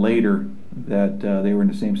found out later that they were in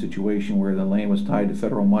the same situation where the land was tied to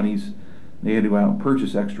federal monies. They had to go out and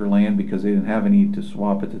purchase extra land because they didn't have any to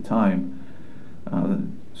swap at the time.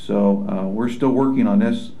 So we're still working on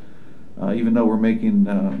this. Even though we're making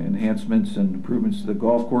enhancements and improvements to the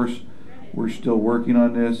golf course, we're still working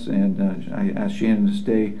on this, and I asked Shannon to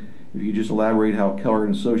stay. If you just elaborate how Keller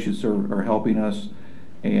and Associates are helping us,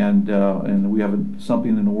 and we have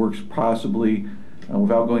something in the works possibly,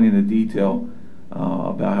 without going into detail,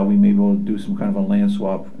 about how we may be able to do some kind of a land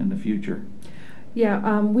swap in the future.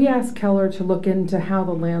 Yeah, we asked Keller to look into how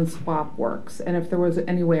the land swap works and if there was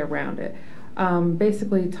any way around it.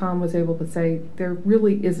 Basically, Tom was able to say there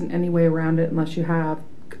really isn't any way around it unless you have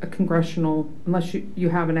unless you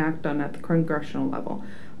have an act done at the congressional level.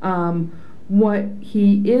 What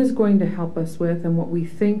he is going to help us with, and what we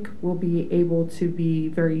think will be able to be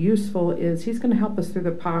very useful, is he's going to help us through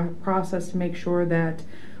the process to make sure that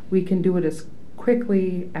we can do it as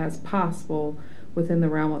quickly as possible within the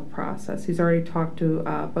realm of the process. He's already talked to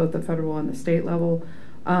both the federal and the state level.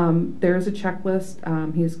 There is a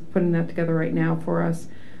checklist. He's putting that together right now for us.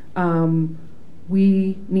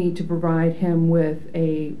 We need to provide him with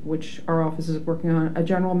which our office is working on, a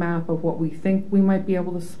general map of what we think we might be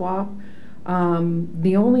able to swap.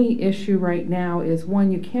 The only issue right now is,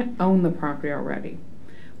 one, you can't own the property already,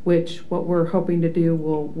 which what we're hoping to do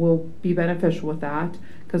will be beneficial with that,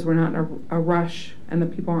 because we're not in a rush and the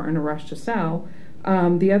people aren't in a rush to sell.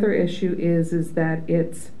 The other issue is that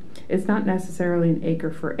it's not necessarily an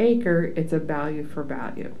acre for acre, it's a value for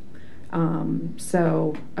value.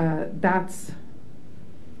 So that's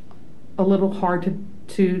a little hard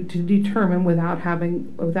to determine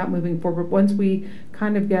without moving forward. Once we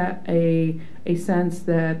kind of get a sense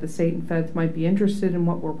that the state and feds might be interested in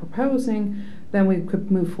what we're proposing, then we could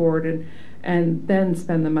move forward and then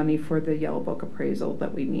spend the money for the Yellow Book appraisal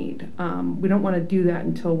that we need. We don't want to do that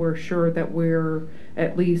until we're sure that they're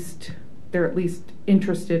at least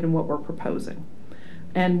interested in what we're proposing.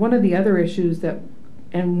 And one of the other issues that,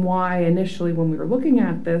 and why initially when we were looking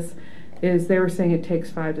at this, is they were saying it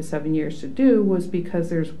takes 5 to 7 years to do, was because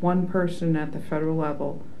there's one person at the federal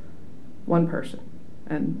level, one person,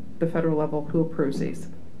 and the federal level who approves these.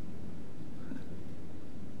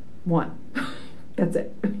 One. That's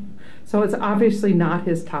it. So it's obviously not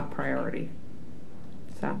his top priority.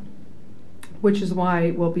 So, which is why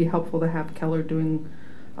it will be helpful to have Keller doing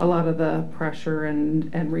a lot of the pressure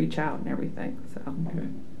and reach out and everything. So. Okay.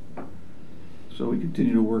 So we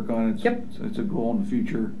continue to work on it. Yep. So it's a goal in the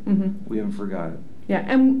future. Mm-hmm. We haven't forgot it. Yeah,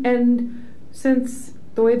 and since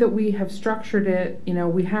the way that we have structured it, you know,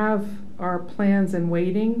 we have our plans in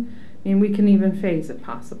waiting, and we can even phase it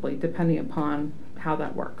possibly, depending upon how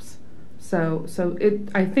that works. So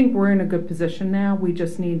I think we're in a good position now. We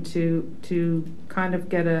just need to kind of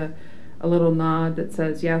get a little nod that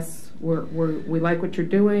says, yes, we like what you're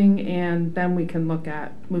doing, and then we can look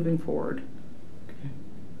at moving forward.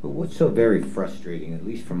 But what's so very frustrating, at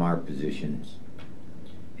least from our positions,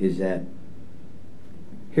 is that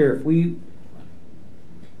here, if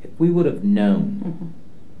we would have known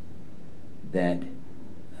that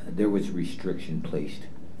there was restriction placed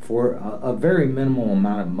for a very minimal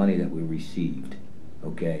amount of money that we received,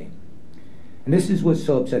 okay? And this is what's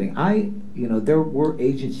so upsetting. There were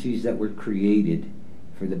agencies that were created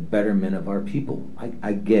for the betterment of our people.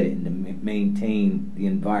 I get it, and to maintain the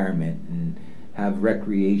environment and have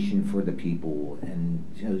recreation for the people, and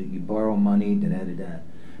you borrow money, da-da-da-da.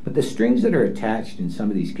 But the strings that are attached in some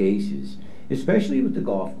of these cases, especially with the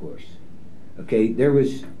golf course, okay, there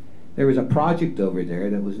was a project over there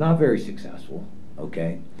that was not very successful,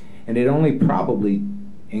 okay, and it only probably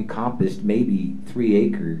encompassed maybe 3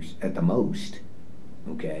 acres at the most,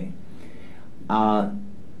 okay. I'll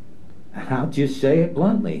just say it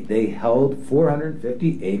bluntly, they held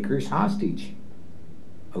 450 acres hostage,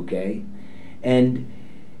 okay, and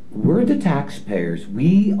we're the taxpayers,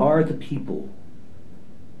 we are the people.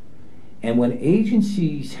 And when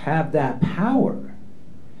agencies have that power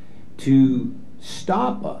to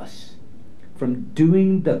stop us from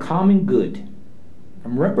doing the common good,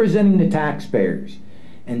 from representing the taxpayers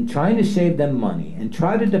and trying to save them money and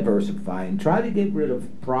try to diversify and try to get rid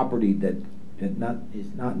of property that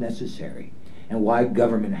is not necessary and why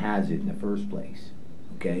government has it in the first place,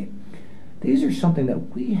 okay? These are something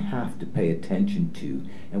that we have to pay attention to,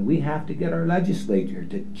 and we have to get our legislature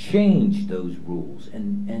to change those rules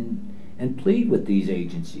and plead with these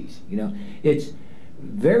agencies. You know, it's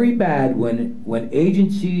very bad when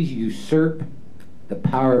agencies usurp the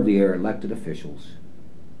power of their elected officials,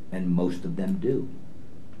 and most of them do.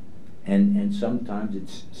 And sometimes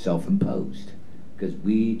it's self-imposed, because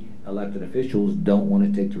we elected officials don't want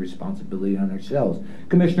to take the responsibility on ourselves.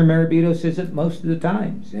 Commissioner Marabito says it most of the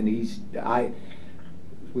times, and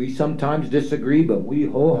we sometimes disagree, but we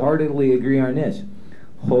wholeheartedly agree on this.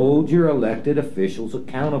 Hold your elected officials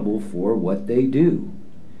accountable for what they do.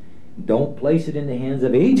 Don't place it in the hands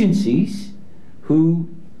of agencies who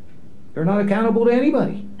they're not accountable to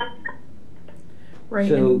anybody. Right.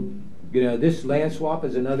 So, this land swap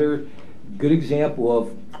is another good example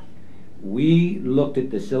of, we looked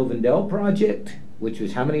at the Sylvandale project, which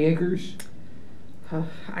was how many acres?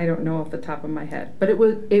 I don't know off the top of my head, but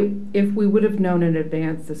if we would have known in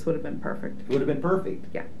advance, this would have been perfect. It would have been perfect.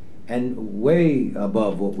 Yeah. And way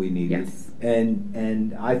above what we needed. Yes.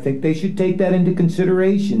 And I think they should take that into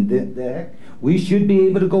consideration. That we should be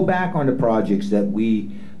able to go back on the projects that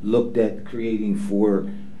we looked at creating for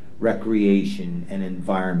recreation and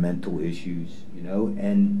environmental issues,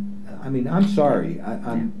 And I mean, I'm sorry,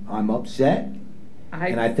 I'm upset,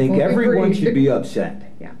 and I think everyone should be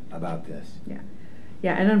upset about this.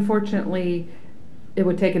 Yeah, and unfortunately, it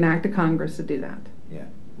would take an act of Congress to do that. Yeah,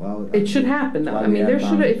 well, it should happen though. I mean, there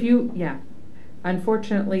should,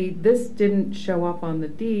 Unfortunately, this didn't show up on the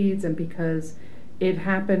deeds, and because it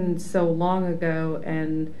happened so long ago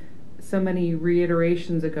and so many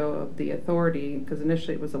reiterations ago of the authority, because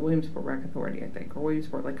initially it was the Williamsport Rec Authority, I think, or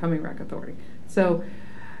Williamsport Lycoming Rec Authority. So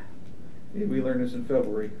we learned this in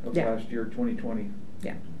February of last year, 2020.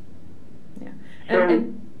 Yeah.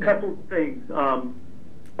 So, couple things.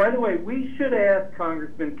 By the way, we should ask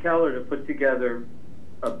Congressman Keller to put together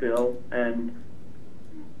a bill and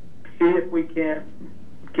see if we can't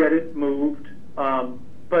get it moved.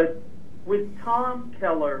 But with Tom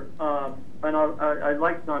Keller, and I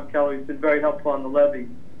like Tom Keller, he's been very helpful on the levy.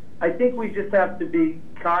 I think we just have to be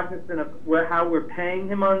cognizant of how we're paying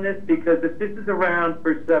him on this, because if this is around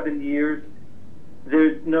for 7 years,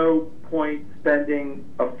 there's no point spending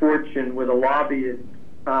a fortune with a lobbyist,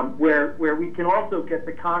 where we can also get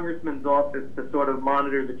the congressman's office to sort of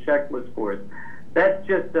monitor the checklist for us. That's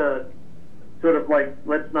just sort of like,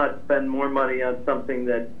 let's not spend more money on something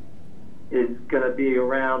that is going to be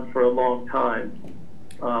around for a long time.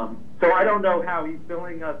 So I don't know how he's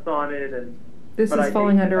billing us on it, and This is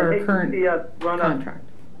falling under our current see us run contract.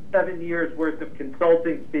 7 years worth of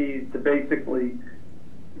consulting fees to basically,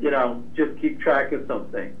 just keep track of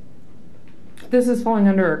something. This is falling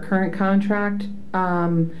under our current contract,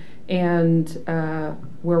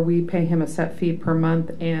 where we pay him a set fee per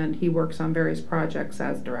month, and he works on various projects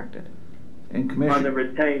as directed. And On the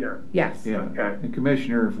retainer. Yes. Yeah. Okay. And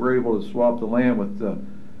Commissioner, if we're able to swap the land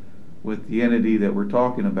with the entity that we're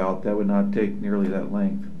talking about, that would not take nearly that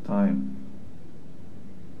length of time.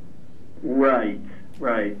 Right.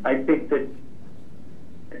 I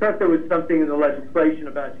thought there was something in the legislation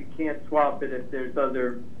about you can't swap it if there's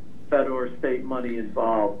other federal or state money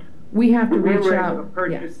involved. We have to We reach were out. able to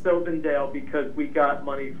purchase Yes. Silverdale because we got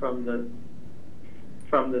money from the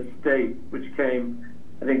state, which came,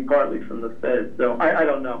 I think, partly from the Fed. So I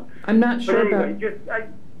don't know. I'm not But sure anyway,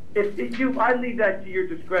 about. I leave that to your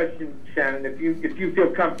discretion, Shannon. If you feel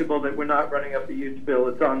comfortable that we're not running up the huge bill,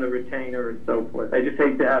 it's on the retainer and so forth. I just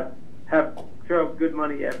hate to have throw good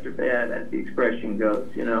money after bad, as the expression goes.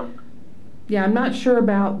 Yeah, I'm not sure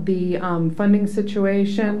about the funding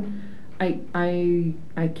situation. I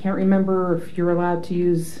can't remember if you're allowed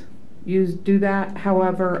to do that.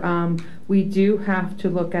 However, we do have to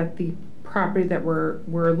look at the property that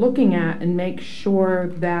we're looking at and make sure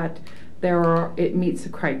that it meets the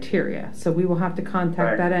criteria. So we will have to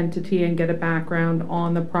contact that entity and get a background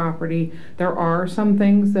on the property. There are some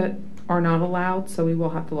things that are not allowed, so we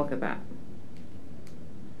will have to look at that.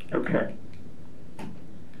 Okay.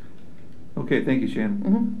 Okay, thank you,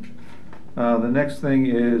 Shannon. Mm-hmm. The next thing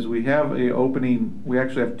is we have a opening. We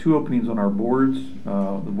actually have two openings on our boards.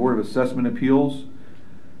 The Board of Assessment Appeals.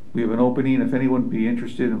 We have an opening. If anyone would be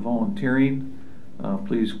interested in volunteering,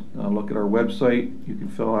 please look at our website. You can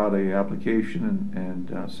fill out an application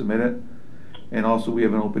and submit it. And also we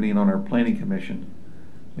have an opening on our Planning Commission.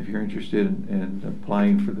 If you're interested in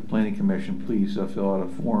applying for the Planning Commission, please fill out a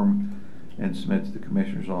form and submit to the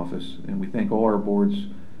Commissioner's office. And we thank all our boards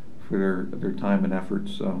for their time and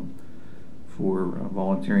efforts for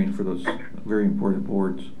volunteering for those very important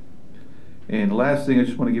boards. And the last thing, I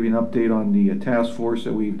just want to give you an update on the task force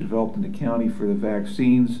that we've developed in the county for the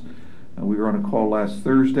vaccines. We were on a call last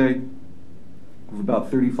Thursday with about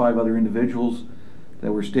 35 other individuals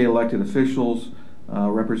that were state elected officials,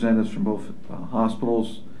 representatives from both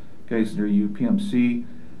hospitals, guys that are UPMC,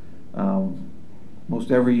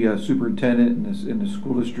 most every superintendent in the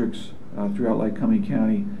school districts throughout Lycoming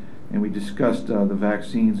County, and we discussed the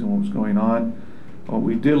vaccines and what was going on. What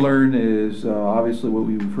we did learn is, obviously what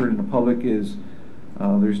we've heard in the public is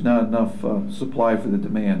there's not enough supply for the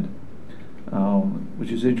demand, which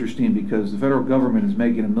is interesting because the federal government is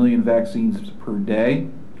making 1 million vaccines per day.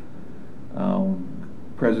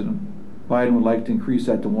 President Biden would like to increase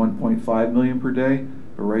that to 1.5 million per day,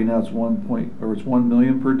 but right now it's 1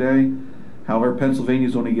 million per day. However, Pennsylvania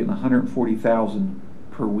is only getting 140,000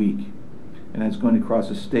 per week, and that's going across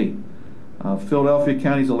the state. Philadelphia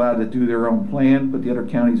County is allowed to do their own plan, but the other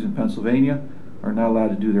counties in Pennsylvania are not allowed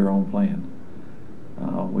to do their own plan,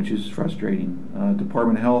 which is frustrating.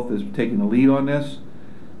 Department of Health is taking the lead on this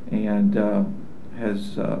and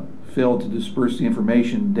has failed to disperse the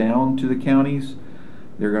information down to the counties.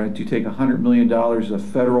 They're going to take $100 million of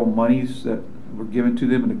federal monies that were given to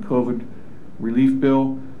them in the COVID relief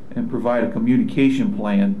bill and provide a communication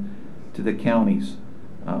plan to the counties.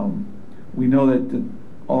 We know that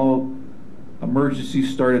all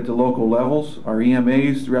emergencies start at the local levels. Our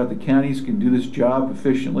EMAs throughout the counties can do this job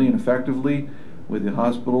efficiently and effectively with the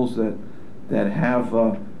hospitals that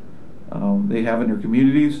have they have in their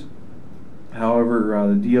communities.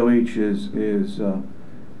 However, the DOH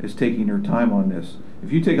is taking their time on this.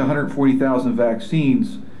 If you take 140,000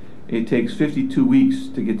 vaccines, it takes 52 weeks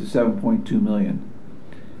to get to 7.2 million.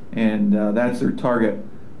 And that's their target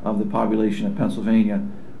of the population of Pennsylvania.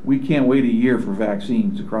 We can't wait a year for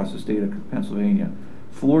vaccines across the state of Pennsylvania.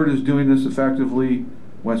 Florida is doing this effectively.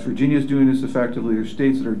 West Virginia is doing this effectively. There's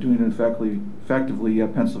states that are doing it effectively.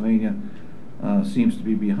 Pennsylvania seems to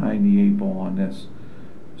be behind the 8 ball on this.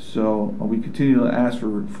 So we continue to ask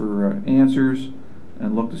for answers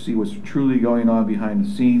and look to see what's truly going on behind the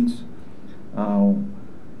scenes.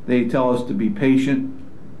 They tell us to be patient.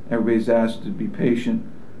 Everybody's asked to be patient.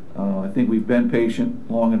 I think we've been patient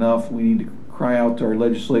long enough. We need to cry out to our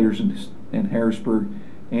legislators in Harrisburg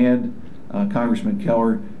and Congressman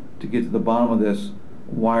Keller to get to the bottom of this.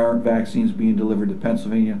 Why aren't vaccines being delivered to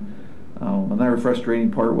Pennsylvania? Another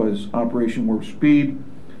frustrating part was Operation Warp Speed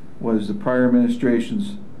was the prior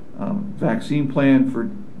administration's vaccine plan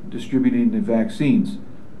for distributing the vaccines.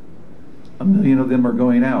 1 million of them are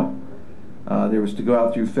going out. There was to go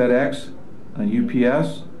out through FedEx,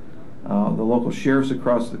 UPS. The local sheriffs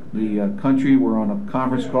across the country were on a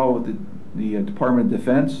conference call with the Department of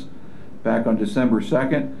Defense back on December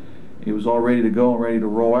 2nd. It was all ready to go and ready to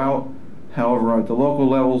roll out. However, at the local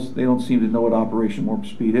levels, they don't seem to know what Operation Warp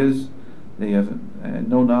Speed is. They have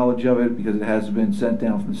no knowledge of it because it hasn't been sent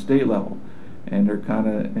down from the state level. And they're kind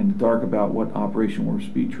of in the dark about what Operation Warp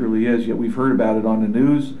Speed truly is. Yet we've heard about it on the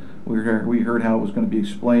news. We heard how it was going to be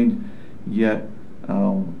explained, yet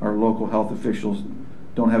our local health officials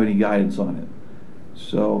don't have any guidance on it.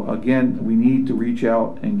 So again, we need to reach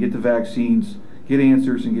out and get the vaccines, get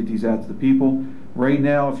answers, and get these out to the people. Right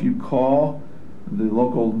now, if you call the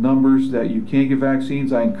local numbers that you can't get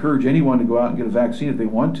vaccines, I encourage anyone to go out and get a vaccine if they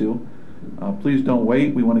want to. Please don't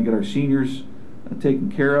wait. We want to get our seniors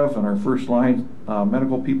taken care of and our first line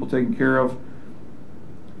medical people taken care of,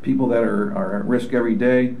 people that are at risk every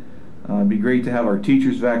day. It'd be great to have our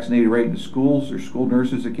teachers vaccinated right in the schools. There's school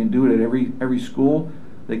nurses that can do it at every school.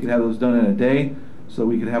 They could have those done in a day, so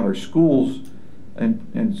we could have our schools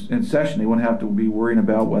in session. They wouldn't have to be worrying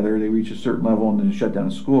about whether they reach a certain level and then shut down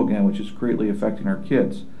the school again, which is greatly affecting our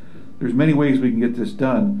kids. There's many ways we can get this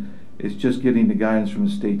done. It's just getting the guidance from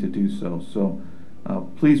the state to do so. So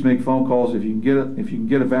please make phone calls. If you can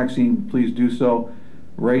get a vaccine, please do so.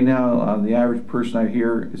 Right now, the average person I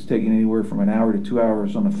hear is taking anywhere from an hour to 2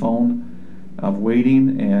 hours on the phone of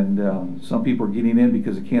waiting, and some people are getting in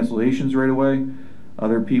because of cancellations right away.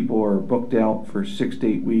 Other people are booked out for 6 to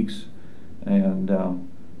 8 weeks, and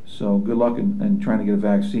so good luck in trying to get a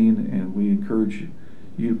vaccine, and we encourage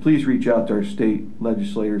you to please reach out to our state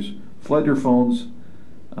legislators, flood their phones,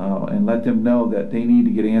 and let them know that they need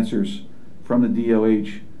to get answers from the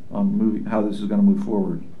DOH on how this is going to move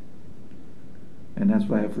forward. And that's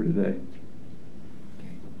what I have for today.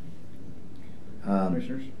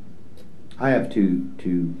 Commissioners? I have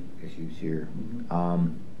two issues here. I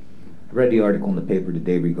read the article in the paper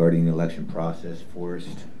today regarding the election process.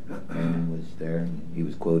 Forrest was there, and he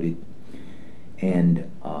was quoted.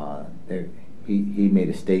 And he made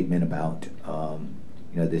a statement about,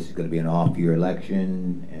 this is going to be an off-year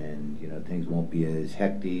election, and, things won't be as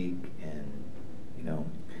hectic, and,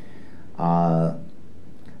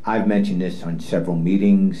 I've mentioned this on several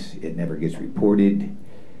meetings. It never gets reported.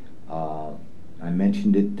 I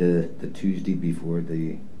mentioned it the Tuesday before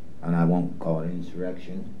and I won't call it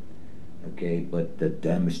insurrection, okay, but the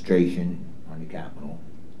demonstration on the Capitol.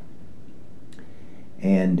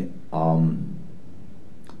 And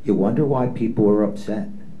you wonder why people are upset.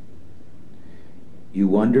 You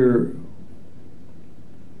wonder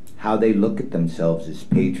how they look at themselves as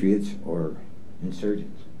patriots or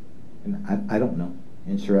insurgents. And I don't know.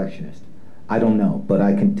 Insurrectionist. I don't know, but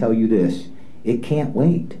I can tell you this: it can't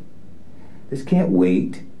wait. This can't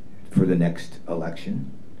wait for the next election.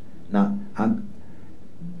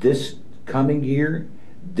 This coming year,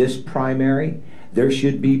 this primary, there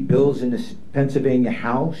should be bills in the Pennsylvania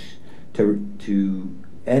House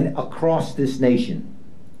and across this nation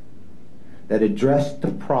that address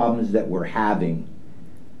the problems that we're having,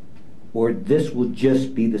 or this will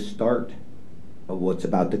just be the start of what's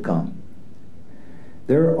about to come.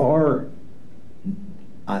 There are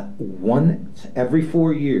once every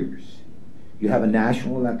 4 years, you have a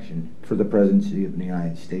national election for the presidency of the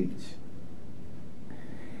United States.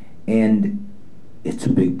 And it's a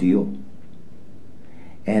big deal.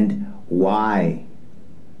 And why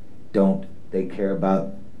don't they care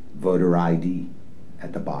about voter ID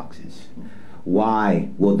at the boxes? Why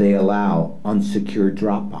will they allow unsecured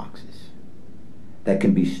drop boxes that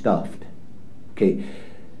can be stuffed? Okay.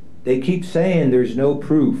 They keep saying there's no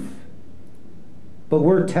proof, but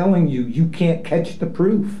we're telling you, you can't catch the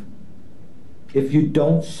proof if you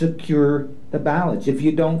don't secure the ballots, if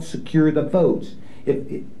you don't secure the votes.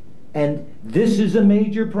 And this is a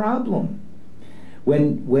major problem.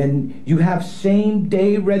 When you have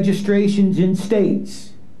same-day registrations in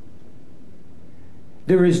states,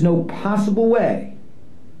 there is no possible way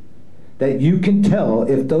that you can tell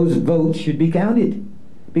if those votes should be counted,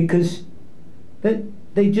 because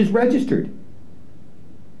they just registered.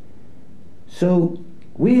 So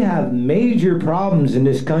we have major problems in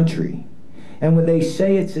this country. And when they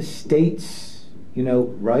say it's a state's,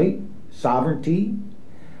 right, sovereignty,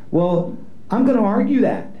 well, I'm going to argue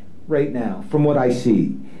that right now from what I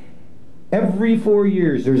see. Every 4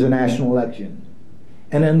 years there's a national election.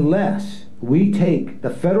 And unless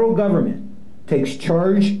the federal government takes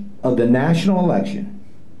charge of the national election,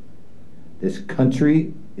 this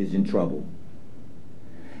country is in trouble.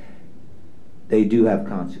 they do have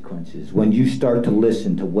consequences. When you start to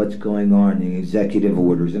listen to what's going on in executive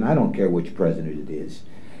orders, and I don't care which president it is,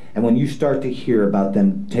 and when you start to hear about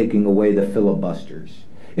them taking away the filibusters,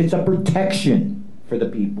 it's a protection for the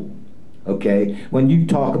people, okay? When you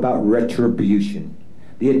talk about retribution,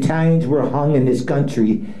 the Italians were hung in this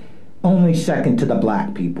country only second to the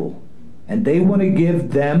black people, and they want to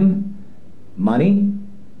give them money?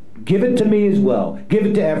 Give it to me as well. Give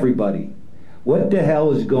it to everybody. What the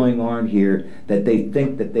hell is going on here that they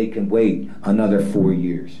think that they can wait another 4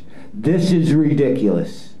 years? This is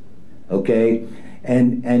ridiculous, okay?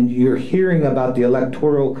 And you're hearing about the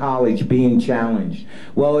Electoral College being challenged.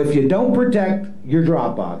 Well, if you don't protect your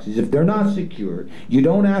drop boxes, if they're not secure, you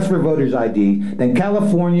don't ask for voters ID, then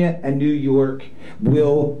California and New York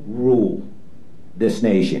will rule this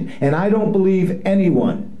nation. And I don't believe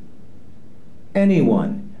anyone,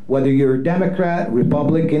 whether you're a Democrat,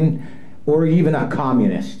 Republican, or even a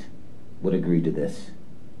communist, would agree to this.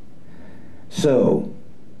 So,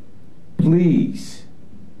 please,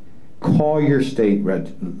 call your state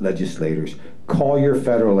legislators, call your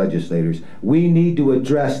federal legislators. We need to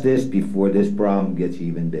address this before this problem gets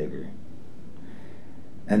even bigger.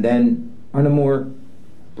 And then, on a more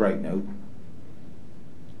bright note,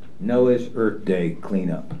 Noah's Earth Day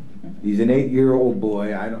cleanup. He's an 8-year-old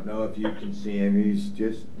boy. I don't know if you can see him. He's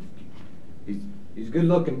a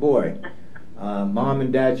good-looking boy. Mom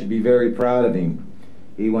and Dad should be very proud of him.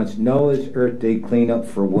 He wants Noah's Earth Day cleanup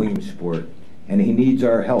for Williamsport, and he needs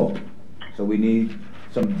our help. So we need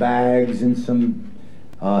some bags and some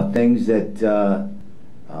things that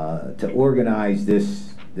to organize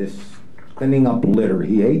this cleaning up litter.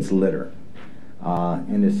 He hates litter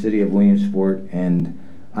in the city of Williamsport, and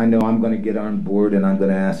I know I'm going to get on board, and I'm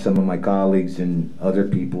going to ask some of my colleagues and other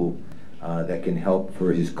people that can help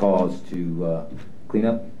for his cause to clean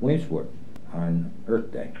up Williamsport on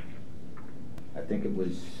Earth Day. I think it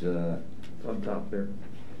was on top there.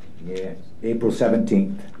 Yeah, April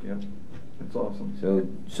 17th. Yeah, that's awesome.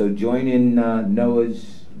 So join in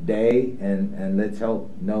Noah's Day, and let's help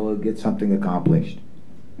Noah get something accomplished.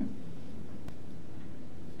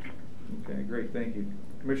 Okay, great, thank you.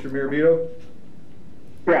 Commissioner Miravito?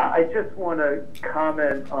 Yeah, I just want to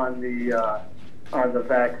comment on the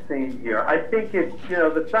vaccine here. I think it's,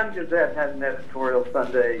 the Sun Gazette had an editorial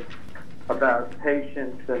Sunday about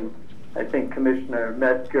patients, and I think Commissioner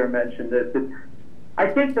Metzger mentioned this. I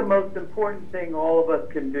think the most important thing all of us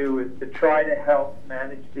can do is to try to help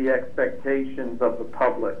manage the expectations of the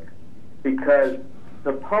public, because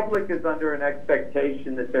the public is under an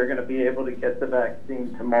expectation that they're going to be able to get the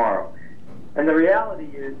vaccine tomorrow. And the reality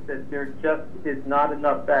is that there just is not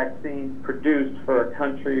enough vaccines produced for a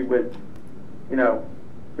country with,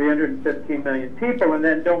 315 million people. And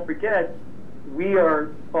then don't forget, we are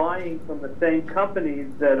buying from the same companies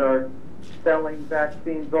that are selling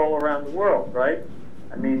vaccines all around the world, right?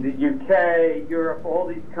 I mean, the UK, Europe, all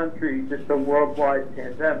these countries, it's a worldwide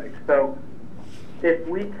pandemic. So if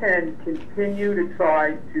we can continue to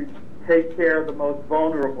try to take care of the most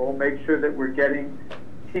vulnerable, make sure that we're getting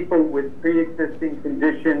people with pre-existing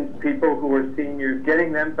conditions, people who are seniors,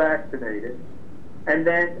 getting them vaccinated, and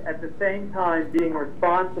then at the same time being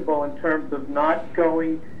responsible in terms of not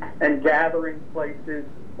going and gathering places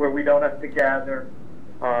where we don't have to gather,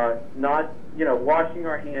 not washing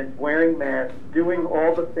our hands, wearing masks, doing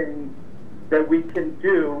all the things that we can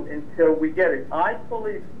do until we get it. I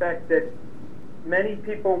fully expect that many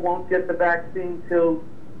people won't get the vaccine till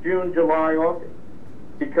June, July, August,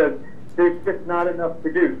 because there's just not enough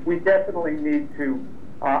produced. We definitely need to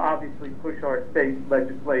obviously push our state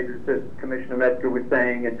legislators, as Commissioner Metzger was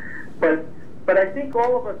saying, but I think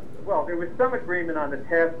all of us, well, there was some agreement on the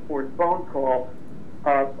task force phone call.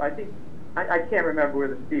 I can't remember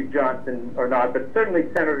whether Steve Johnson or not, but certainly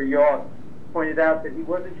Senator Yaw pointed out that he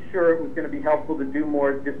wasn't sure it was going to be helpful to do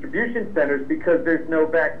more distribution centers because there's no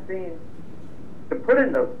vaccine to put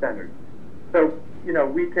in those centers. So,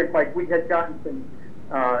 we had gotten some,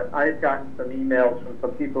 I had gotten some emails from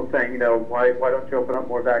some people saying, why don't you open up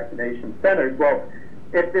more vaccination centers? Well,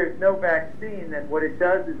 if there's no vaccine, then what it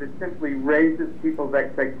does is it simply raises people's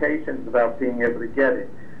expectations about being able to get it.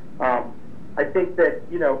 I think that,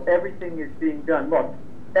 everything is being done. Look,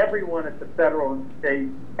 everyone at the federal and state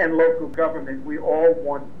and local government, we all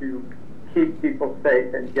want to keep people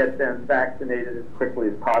safe and get them vaccinated as quickly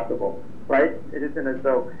as possible, right? It isn't as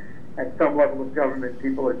though at some level of government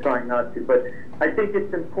people are trying not to. But I think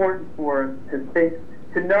it's important for us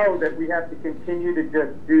to know that we have to continue to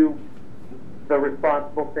just do the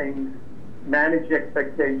responsible things, manage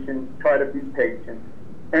expectations, try to be patient,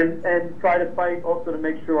 and try to fight also to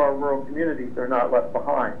make sure our rural communities are not left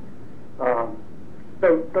behind.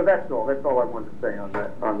 So that's all. That's all I wanted to say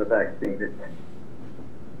on the vaccine.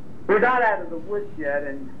 We're not out of the woods yet,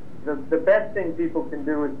 and the best thing people can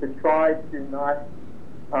do is to try to not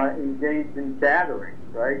engage in gathering,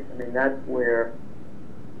 right? I mean, that's where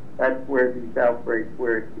these outbreaks,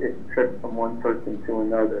 where it trips from one person to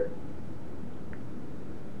another.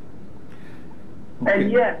 Okay.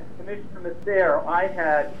 And yes, Commissioner Massare, I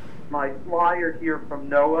had my flyer here from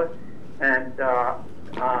NOAA, and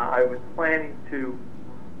I was planning to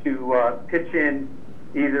pitch in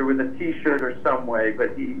either with a T-shirt or some way,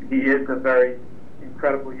 but he is a very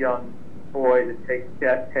incredible young boy to take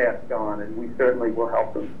that task on, and we certainly will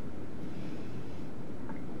help him.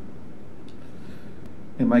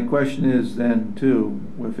 And my question is then, too,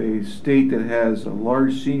 with a state that has a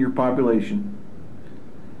large senior population,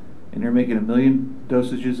 and they're making 1 million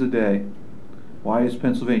dosages a day, why is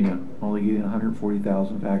Pennsylvania only getting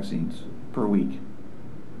 140,000 vaccines per week?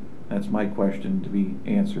 That's my question to be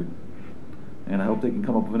answered. And I hope they can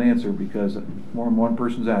come up with an answer, because more than one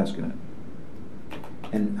person's asking it.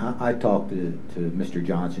 And I talked to Mr.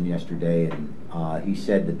 Johnson yesterday, and he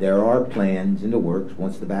said that there are plans in the works,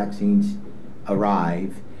 once the vaccines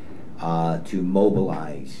arrive, to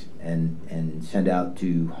mobilize and send out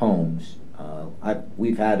to homes.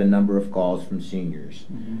 We've had a number of calls from seniors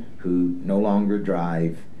who no longer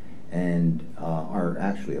drive and are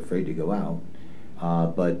actually afraid to go out,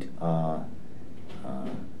 but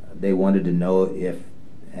they wanted to know if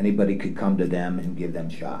anybody could come to them and give them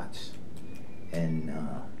shots. And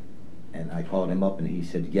I called him up, and he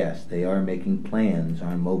said yes, they are making plans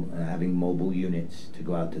on having mobile units to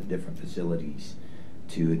go out to different facilities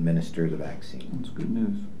to administer the vaccine. That's good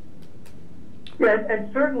news. Yeah,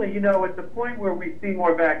 and certainly, at the point where we see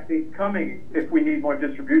more vaccines coming, if we need more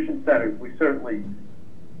distribution centers, we certainly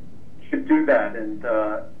should do that and,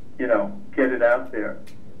 get it out there.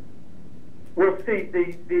 We'll see.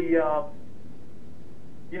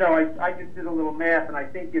 I just did a little math, and I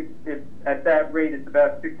think if at that rate, it's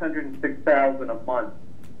about 606,000 a month.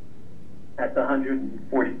 That's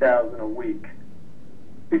 140,000 a week.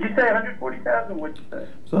 Did you say 140,000? What'd you say?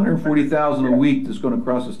 It's 140,000 a week that's going to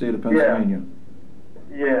cross the state of Pennsylvania.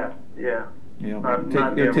 Yeah.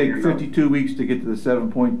 It'll take 52 weeks to get to the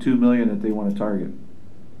 7.2 million that they want to target.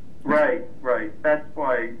 Right. That's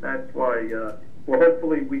why. Well,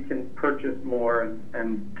 hopefully we can purchase more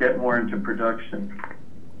and get more into production.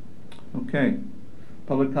 Okay.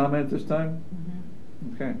 Public comment this time?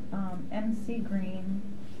 Okay. MC Green,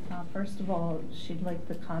 first of all, she'd like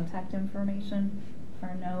the contact information for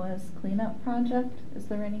NOAA's cleanup project. Is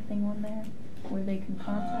there anything on there where they can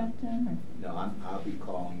contact him? Or? No, I'll be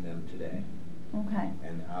calling them today. Okay.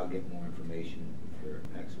 And I'll get more information for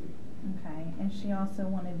next week. Okay. And she also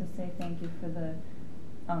wanted to say thank you for the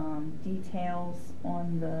details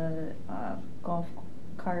on the golf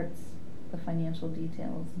carts, the financial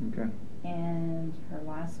details. Okay. And her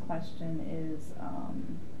last question is,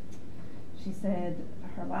 she said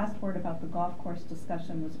her last word about the golf course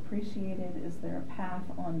discussion was appreciated. Is there a path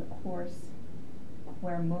on the course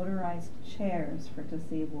where motorized chairs for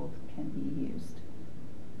disabled can be used?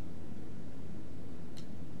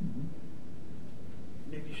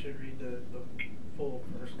 Maybe you should read the full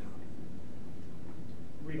first comment.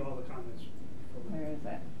 Read all the comments. Where is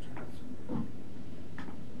it?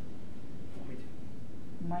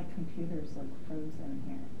 My computer's like frozen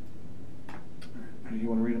here. Do you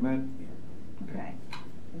want to read them, Ed? Okay.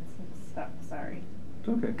 It's stuck, sorry. It's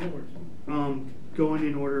okay. No worries. Going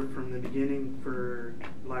in order from the beginning for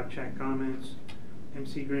live chat comments.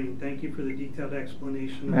 MC Green, thank you for the detailed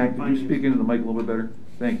explanation. Matt, could you speak into the mic a little bit better?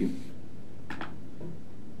 Thank you.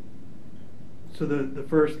 So the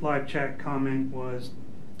first live chat comment was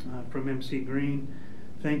from MC Green.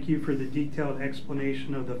 Thank you for the detailed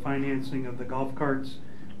explanation of the financing of the golf carts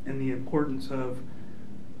and the importance of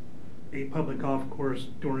a public golf course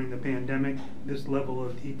during the pandemic. This level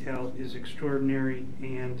of detail is extraordinary,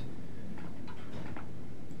 and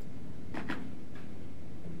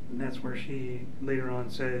that's where she later on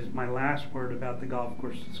says, my last word about the golf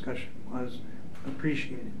course discussion was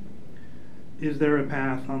appreciated. Is there a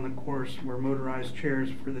path on the course where motorized chairs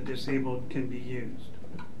for the disabled can be used?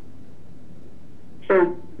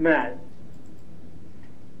 So, Matt,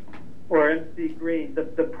 or MC Green, the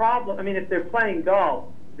problem, I mean, if they're playing golf,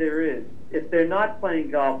 there is. If they're not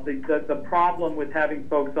playing golf, the problem with having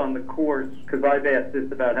folks on the course, because I've asked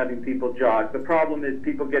this about having people jog, the problem is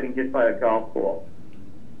people getting hit by a golf ball.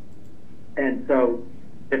 And so,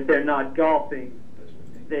 if they're not golfing,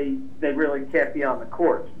 they really can't be on the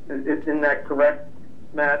course. Isn't that correct,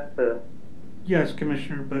 Matt? Yes,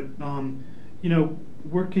 Commissioner, but,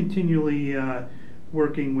 we're continually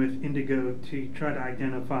working with Indigo to try to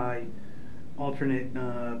identify alternate,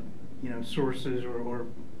 sources or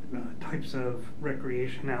types of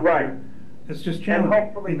recreation out Right. there. It's just And challenging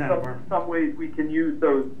hopefully in that environment. some ways we can use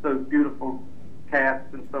those beautiful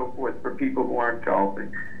paths and so forth for people who aren't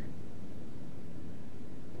golfing.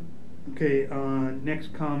 Okay,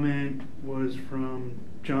 next comment was from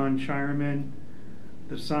John Shireman.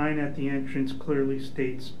 The sign at the entrance clearly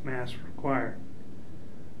states mask required.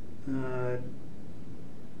 A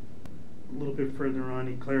little bit further on,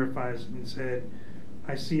 he clarifies and said,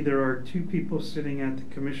 I see there are 2 people sitting at the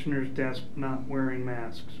commissioner's desk not wearing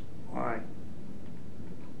masks. Why?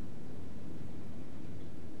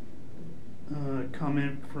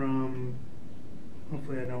 Comment from,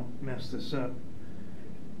 hopefully I don't mess this up,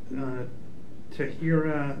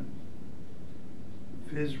 Tahira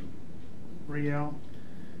Vizriel.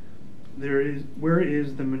 Where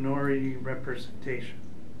is the minority representation?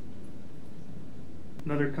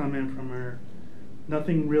 Another comment from her,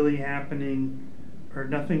 nothing really happening or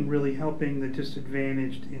nothing really helping the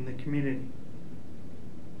disadvantaged in the community.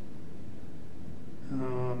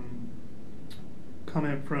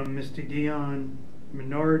 Comment from Misty Dion,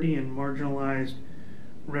 minority and marginalized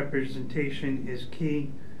representation is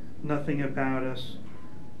key. Nothing about us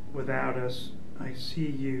without us. I see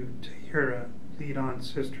you, Tahira, lead on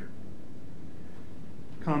sister.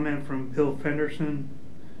 Comment from Bill Fenderson,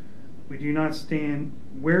 we do not stand,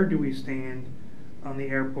 where do we stand on the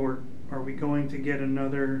airport? Are we going to get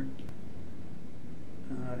another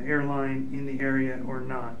airline in the area or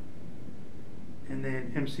not? And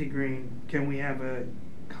then MC Green, can we have a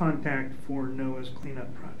contact for Noah's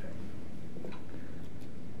cleanup project?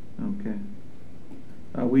 Okay.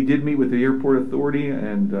 We did meet with the airport authority,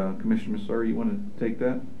 and Commissioner Massari, you want to take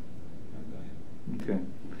that? Okay.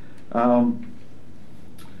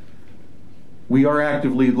 We are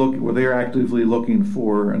actively looking. Well, they're actively looking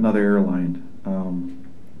for another airline.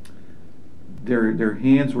 Their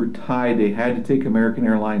hands were tied. They had to take American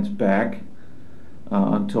Airlines back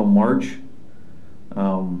until March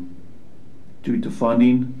due to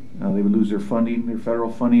funding. They would lose their funding, their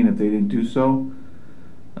federal funding, if they didn't do so.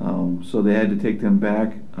 So they had to take them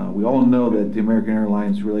back. We all know that the American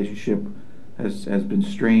Airlines relationship has been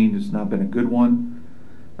strained. It's not been a good one.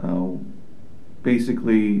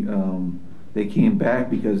 Basically, they came back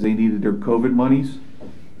because they needed their COVID monies,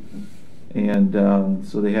 and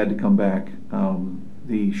so they had to come back.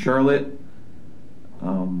 The Charlotte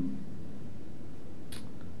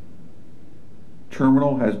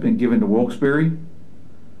terminal has been given to Wilkes-Barre,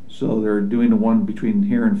 so they're doing the one between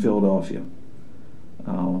here and Philadelphia.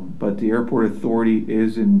 But the airport authority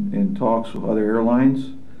is in talks with other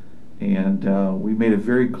airlines, and we made it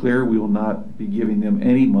very clear we will not be giving them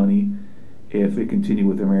any money if they continue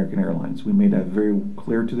with American Airlines. We made that very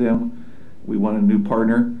clear to them. We want a new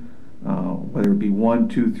partner, whether it be 1,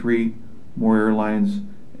 2, 3 more airlines,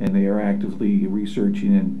 and they are actively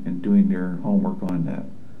researching and doing their homework on that.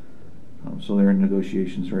 So they're in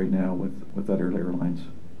negotiations right now with other airlines.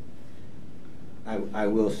 I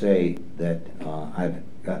will say that I've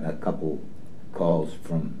gotten a couple calls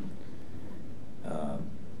from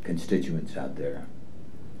constituents out there,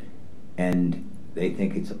 and they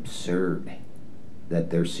think it's absurd that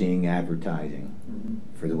they're seeing advertising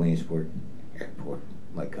for the Williamsport Airport,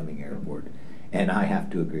 Lycoming Airport, and I have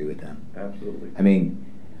to agree with them. Absolutely. I mean,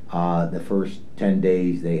 the first 10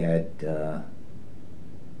 days they had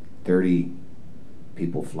 30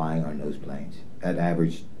 people flying on those planes. That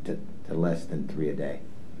averaged to less than 3 a day.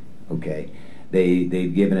 Okay,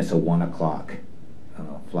 they've given us a 1 o'clock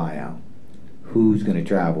fly out. Who's going to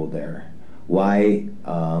travel there? Why?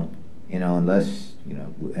 Unless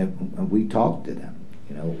and we talked to them.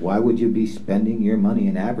 Why would you be spending your money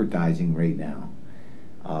in advertising right now,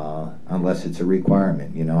 unless it's a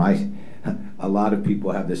requirement? A lot of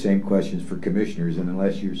people have the same questions for commissioners, and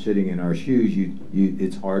unless you're sitting in our shoes,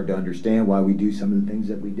 it's hard to understand why we do some of the things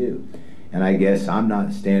that we do. And I guess I'm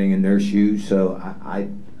not standing in their shoes, so I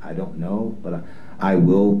don't know, but I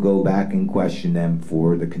will go back and question them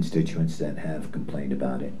for the constituents that have complained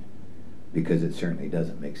about it, because it certainly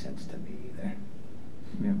doesn't make sense to me either.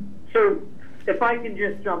 Yeah. So, if I can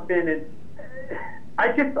just jump in, and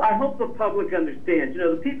I hope the public understands.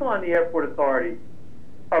 The people on the airport authority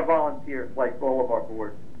are volunteers, like all of our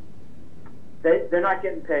boards. They're not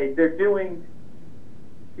getting paid. They're doing,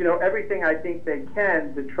 everything I think they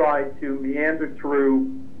can to try to meander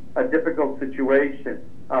through a difficult situation.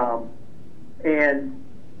 And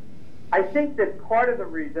I think that part of the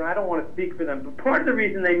reason, I don't want to speak for them, but part of the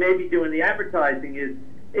reason they may be doing the advertising is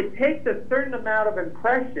it takes a certain amount of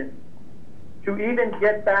impression to even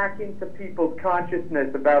get back into people's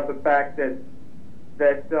consciousness about the fact that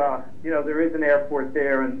that, there is an airport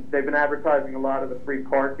there, and they've been advertising a lot of the free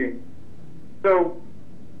parking. So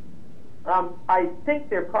I think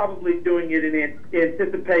they're probably doing it in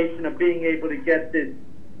anticipation of being able to get this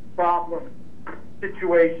problem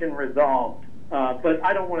situation resolved. But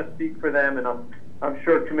I don't want to speak for them, and I'm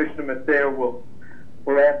sure Commissioner Mathia will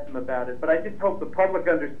ask them about it. But I just hope the public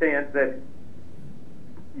understands that,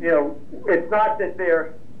 it's not that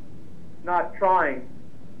they're not trying.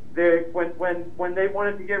 When they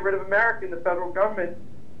wanted to get rid of American, the federal government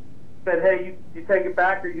said, hey, you take it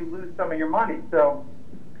back or you lose some of your money. So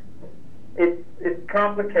it's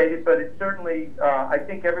complicated, but it's certainly, I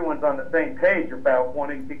think everyone's on the same page about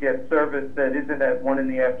wanting to get service that isn't at 1 in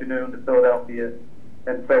the afternoon to Philadelphia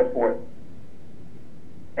and so forth.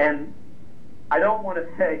 And I don't want to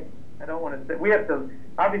say, we have to,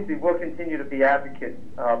 obviously we'll continue to be advocates,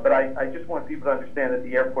 but I just want people to understand that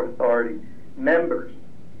the Airport Authority members,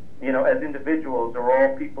 as individuals, are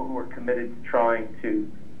all people who are committed to trying to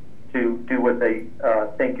do what they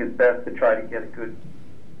think is best to try to get a good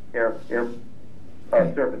air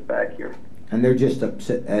service back here. And they're just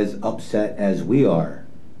upset as we are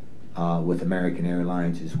with American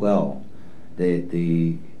Airlines as well.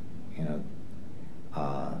 The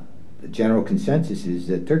general consensus is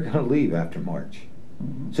that they're going to leave after March.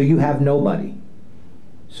 Mm-hmm. So you have nobody.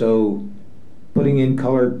 So putting in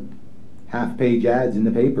colored half-page ads in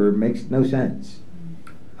the paper makes no sense.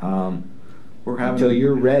 Until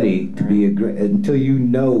you're ready to be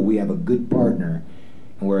until we have a good partner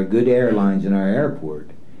and we're a good airlines in our airport.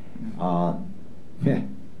 How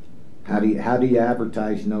do you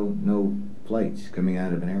advertise no flights coming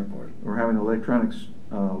out of an airport? We're having an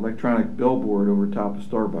electronic billboard over top of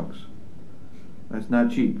Starbucks. That's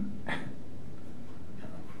not cheap.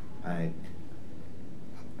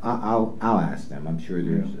 I'll ask them. I'm sure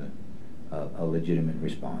there's a legitimate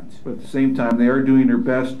response. But at the same time, they are doing their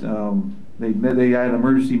best. They had an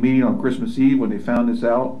emergency meeting on Christmas Eve when they found this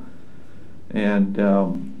out, and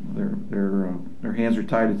their hands are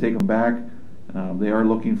tied to take them back. They are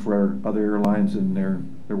looking for other airlines, and they're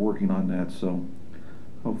working on that. So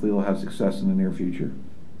hopefully they'll have success in the near future.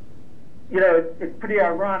 It's pretty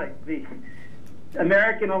ironic. The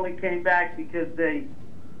American only came back because they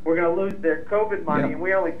were going to lose their COVID money, and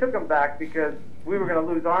we only took them back because we were going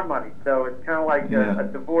to lose our money. So it's kind of like a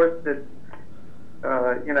divorce that's,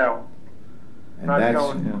 and not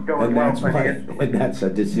going well financially. And that's a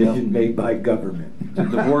decision made by government. It's a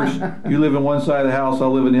divorce. You live in one side of the house,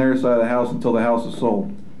 I'll live in the other side of the house until the house is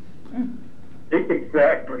sold.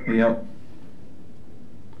 Exactly. Yep.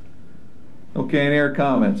 Okay, any other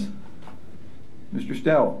comments? Mr.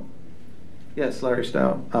 Stout. Yes, Larry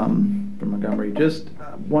Stout from Montgomery. Just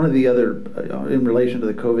one of the other, in relation to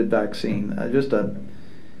the COVID vaccine, just a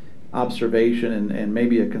observation and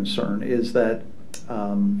maybe a concern is that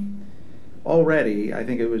already, I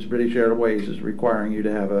think it was British Airways is requiring you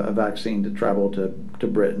to have a vaccine to travel to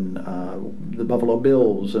Britain. The Buffalo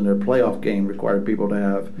Bills in their playoff game required people to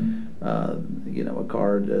have, a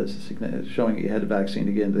card showing you had a vaccine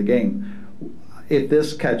to get into the game. If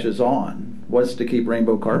this catches on, what's to keep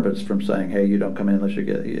Rainbow Carpets from saying, "Hey, you don't come in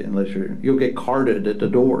you'll get carded at the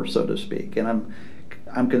door," so to speak? And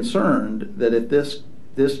I'm concerned that if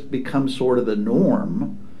this becomes sort of the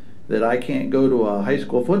norm, that I can't go to a high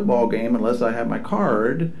school football game unless I have my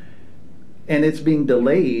card, and it's being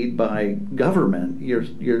delayed by government,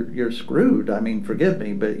 you're screwed. I mean, forgive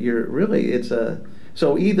me, but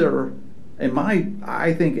so either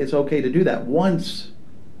I think it's okay to do that once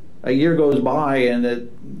a year goes by and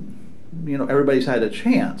everybody's had a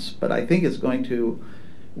chance, but I think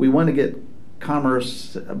we want to get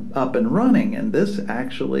commerce up and running, and this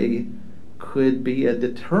actually could be a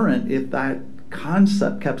deterrent if that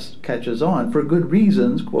concept catches on for good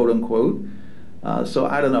reasons, quote unquote. So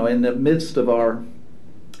I don't know, in the midst of our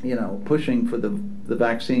pushing for the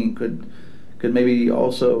vaccine, could maybe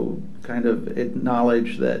also kind of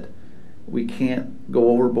acknowledge that we can't go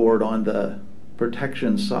overboard on the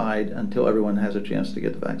protection side until everyone has a chance to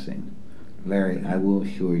get the vaccine. Larry, I will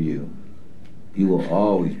assure you, you will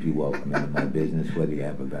always be welcome into my business whether you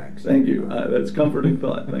have a vaccine. Thank you. That's comforting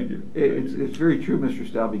thought. Thank you. It's very true, Mr.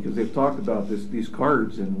 Stout, because they've talked about these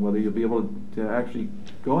cards and whether you'll be able to actually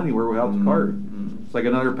go anywhere without the card. It's like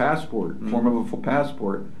another passport, form of a full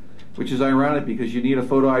passport, which is ironic because you need a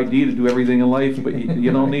photo ID to do everything in life, but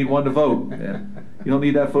you don't need one to vote. Yeah. You don't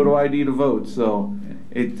need that photo ID to vote. So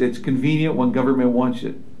it's convenient when government wants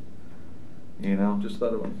it. Just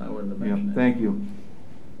thought I wanted to mention it. Thank you.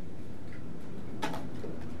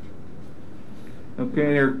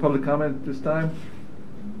 Okay, any public comment at this time?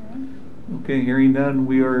 Okay, hearing none,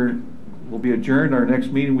 we are will be adjourned. Our next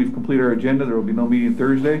meeting, we've completed our agenda. There will be no meeting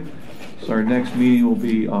Thursday. So our next meeting will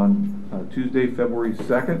be on Tuesday, February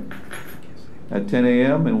 2nd at 10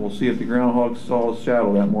 a.m. and we'll see if the groundhog saw his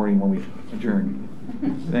shadow that morning when we adjourn.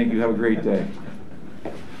 Thank you. Have a great day.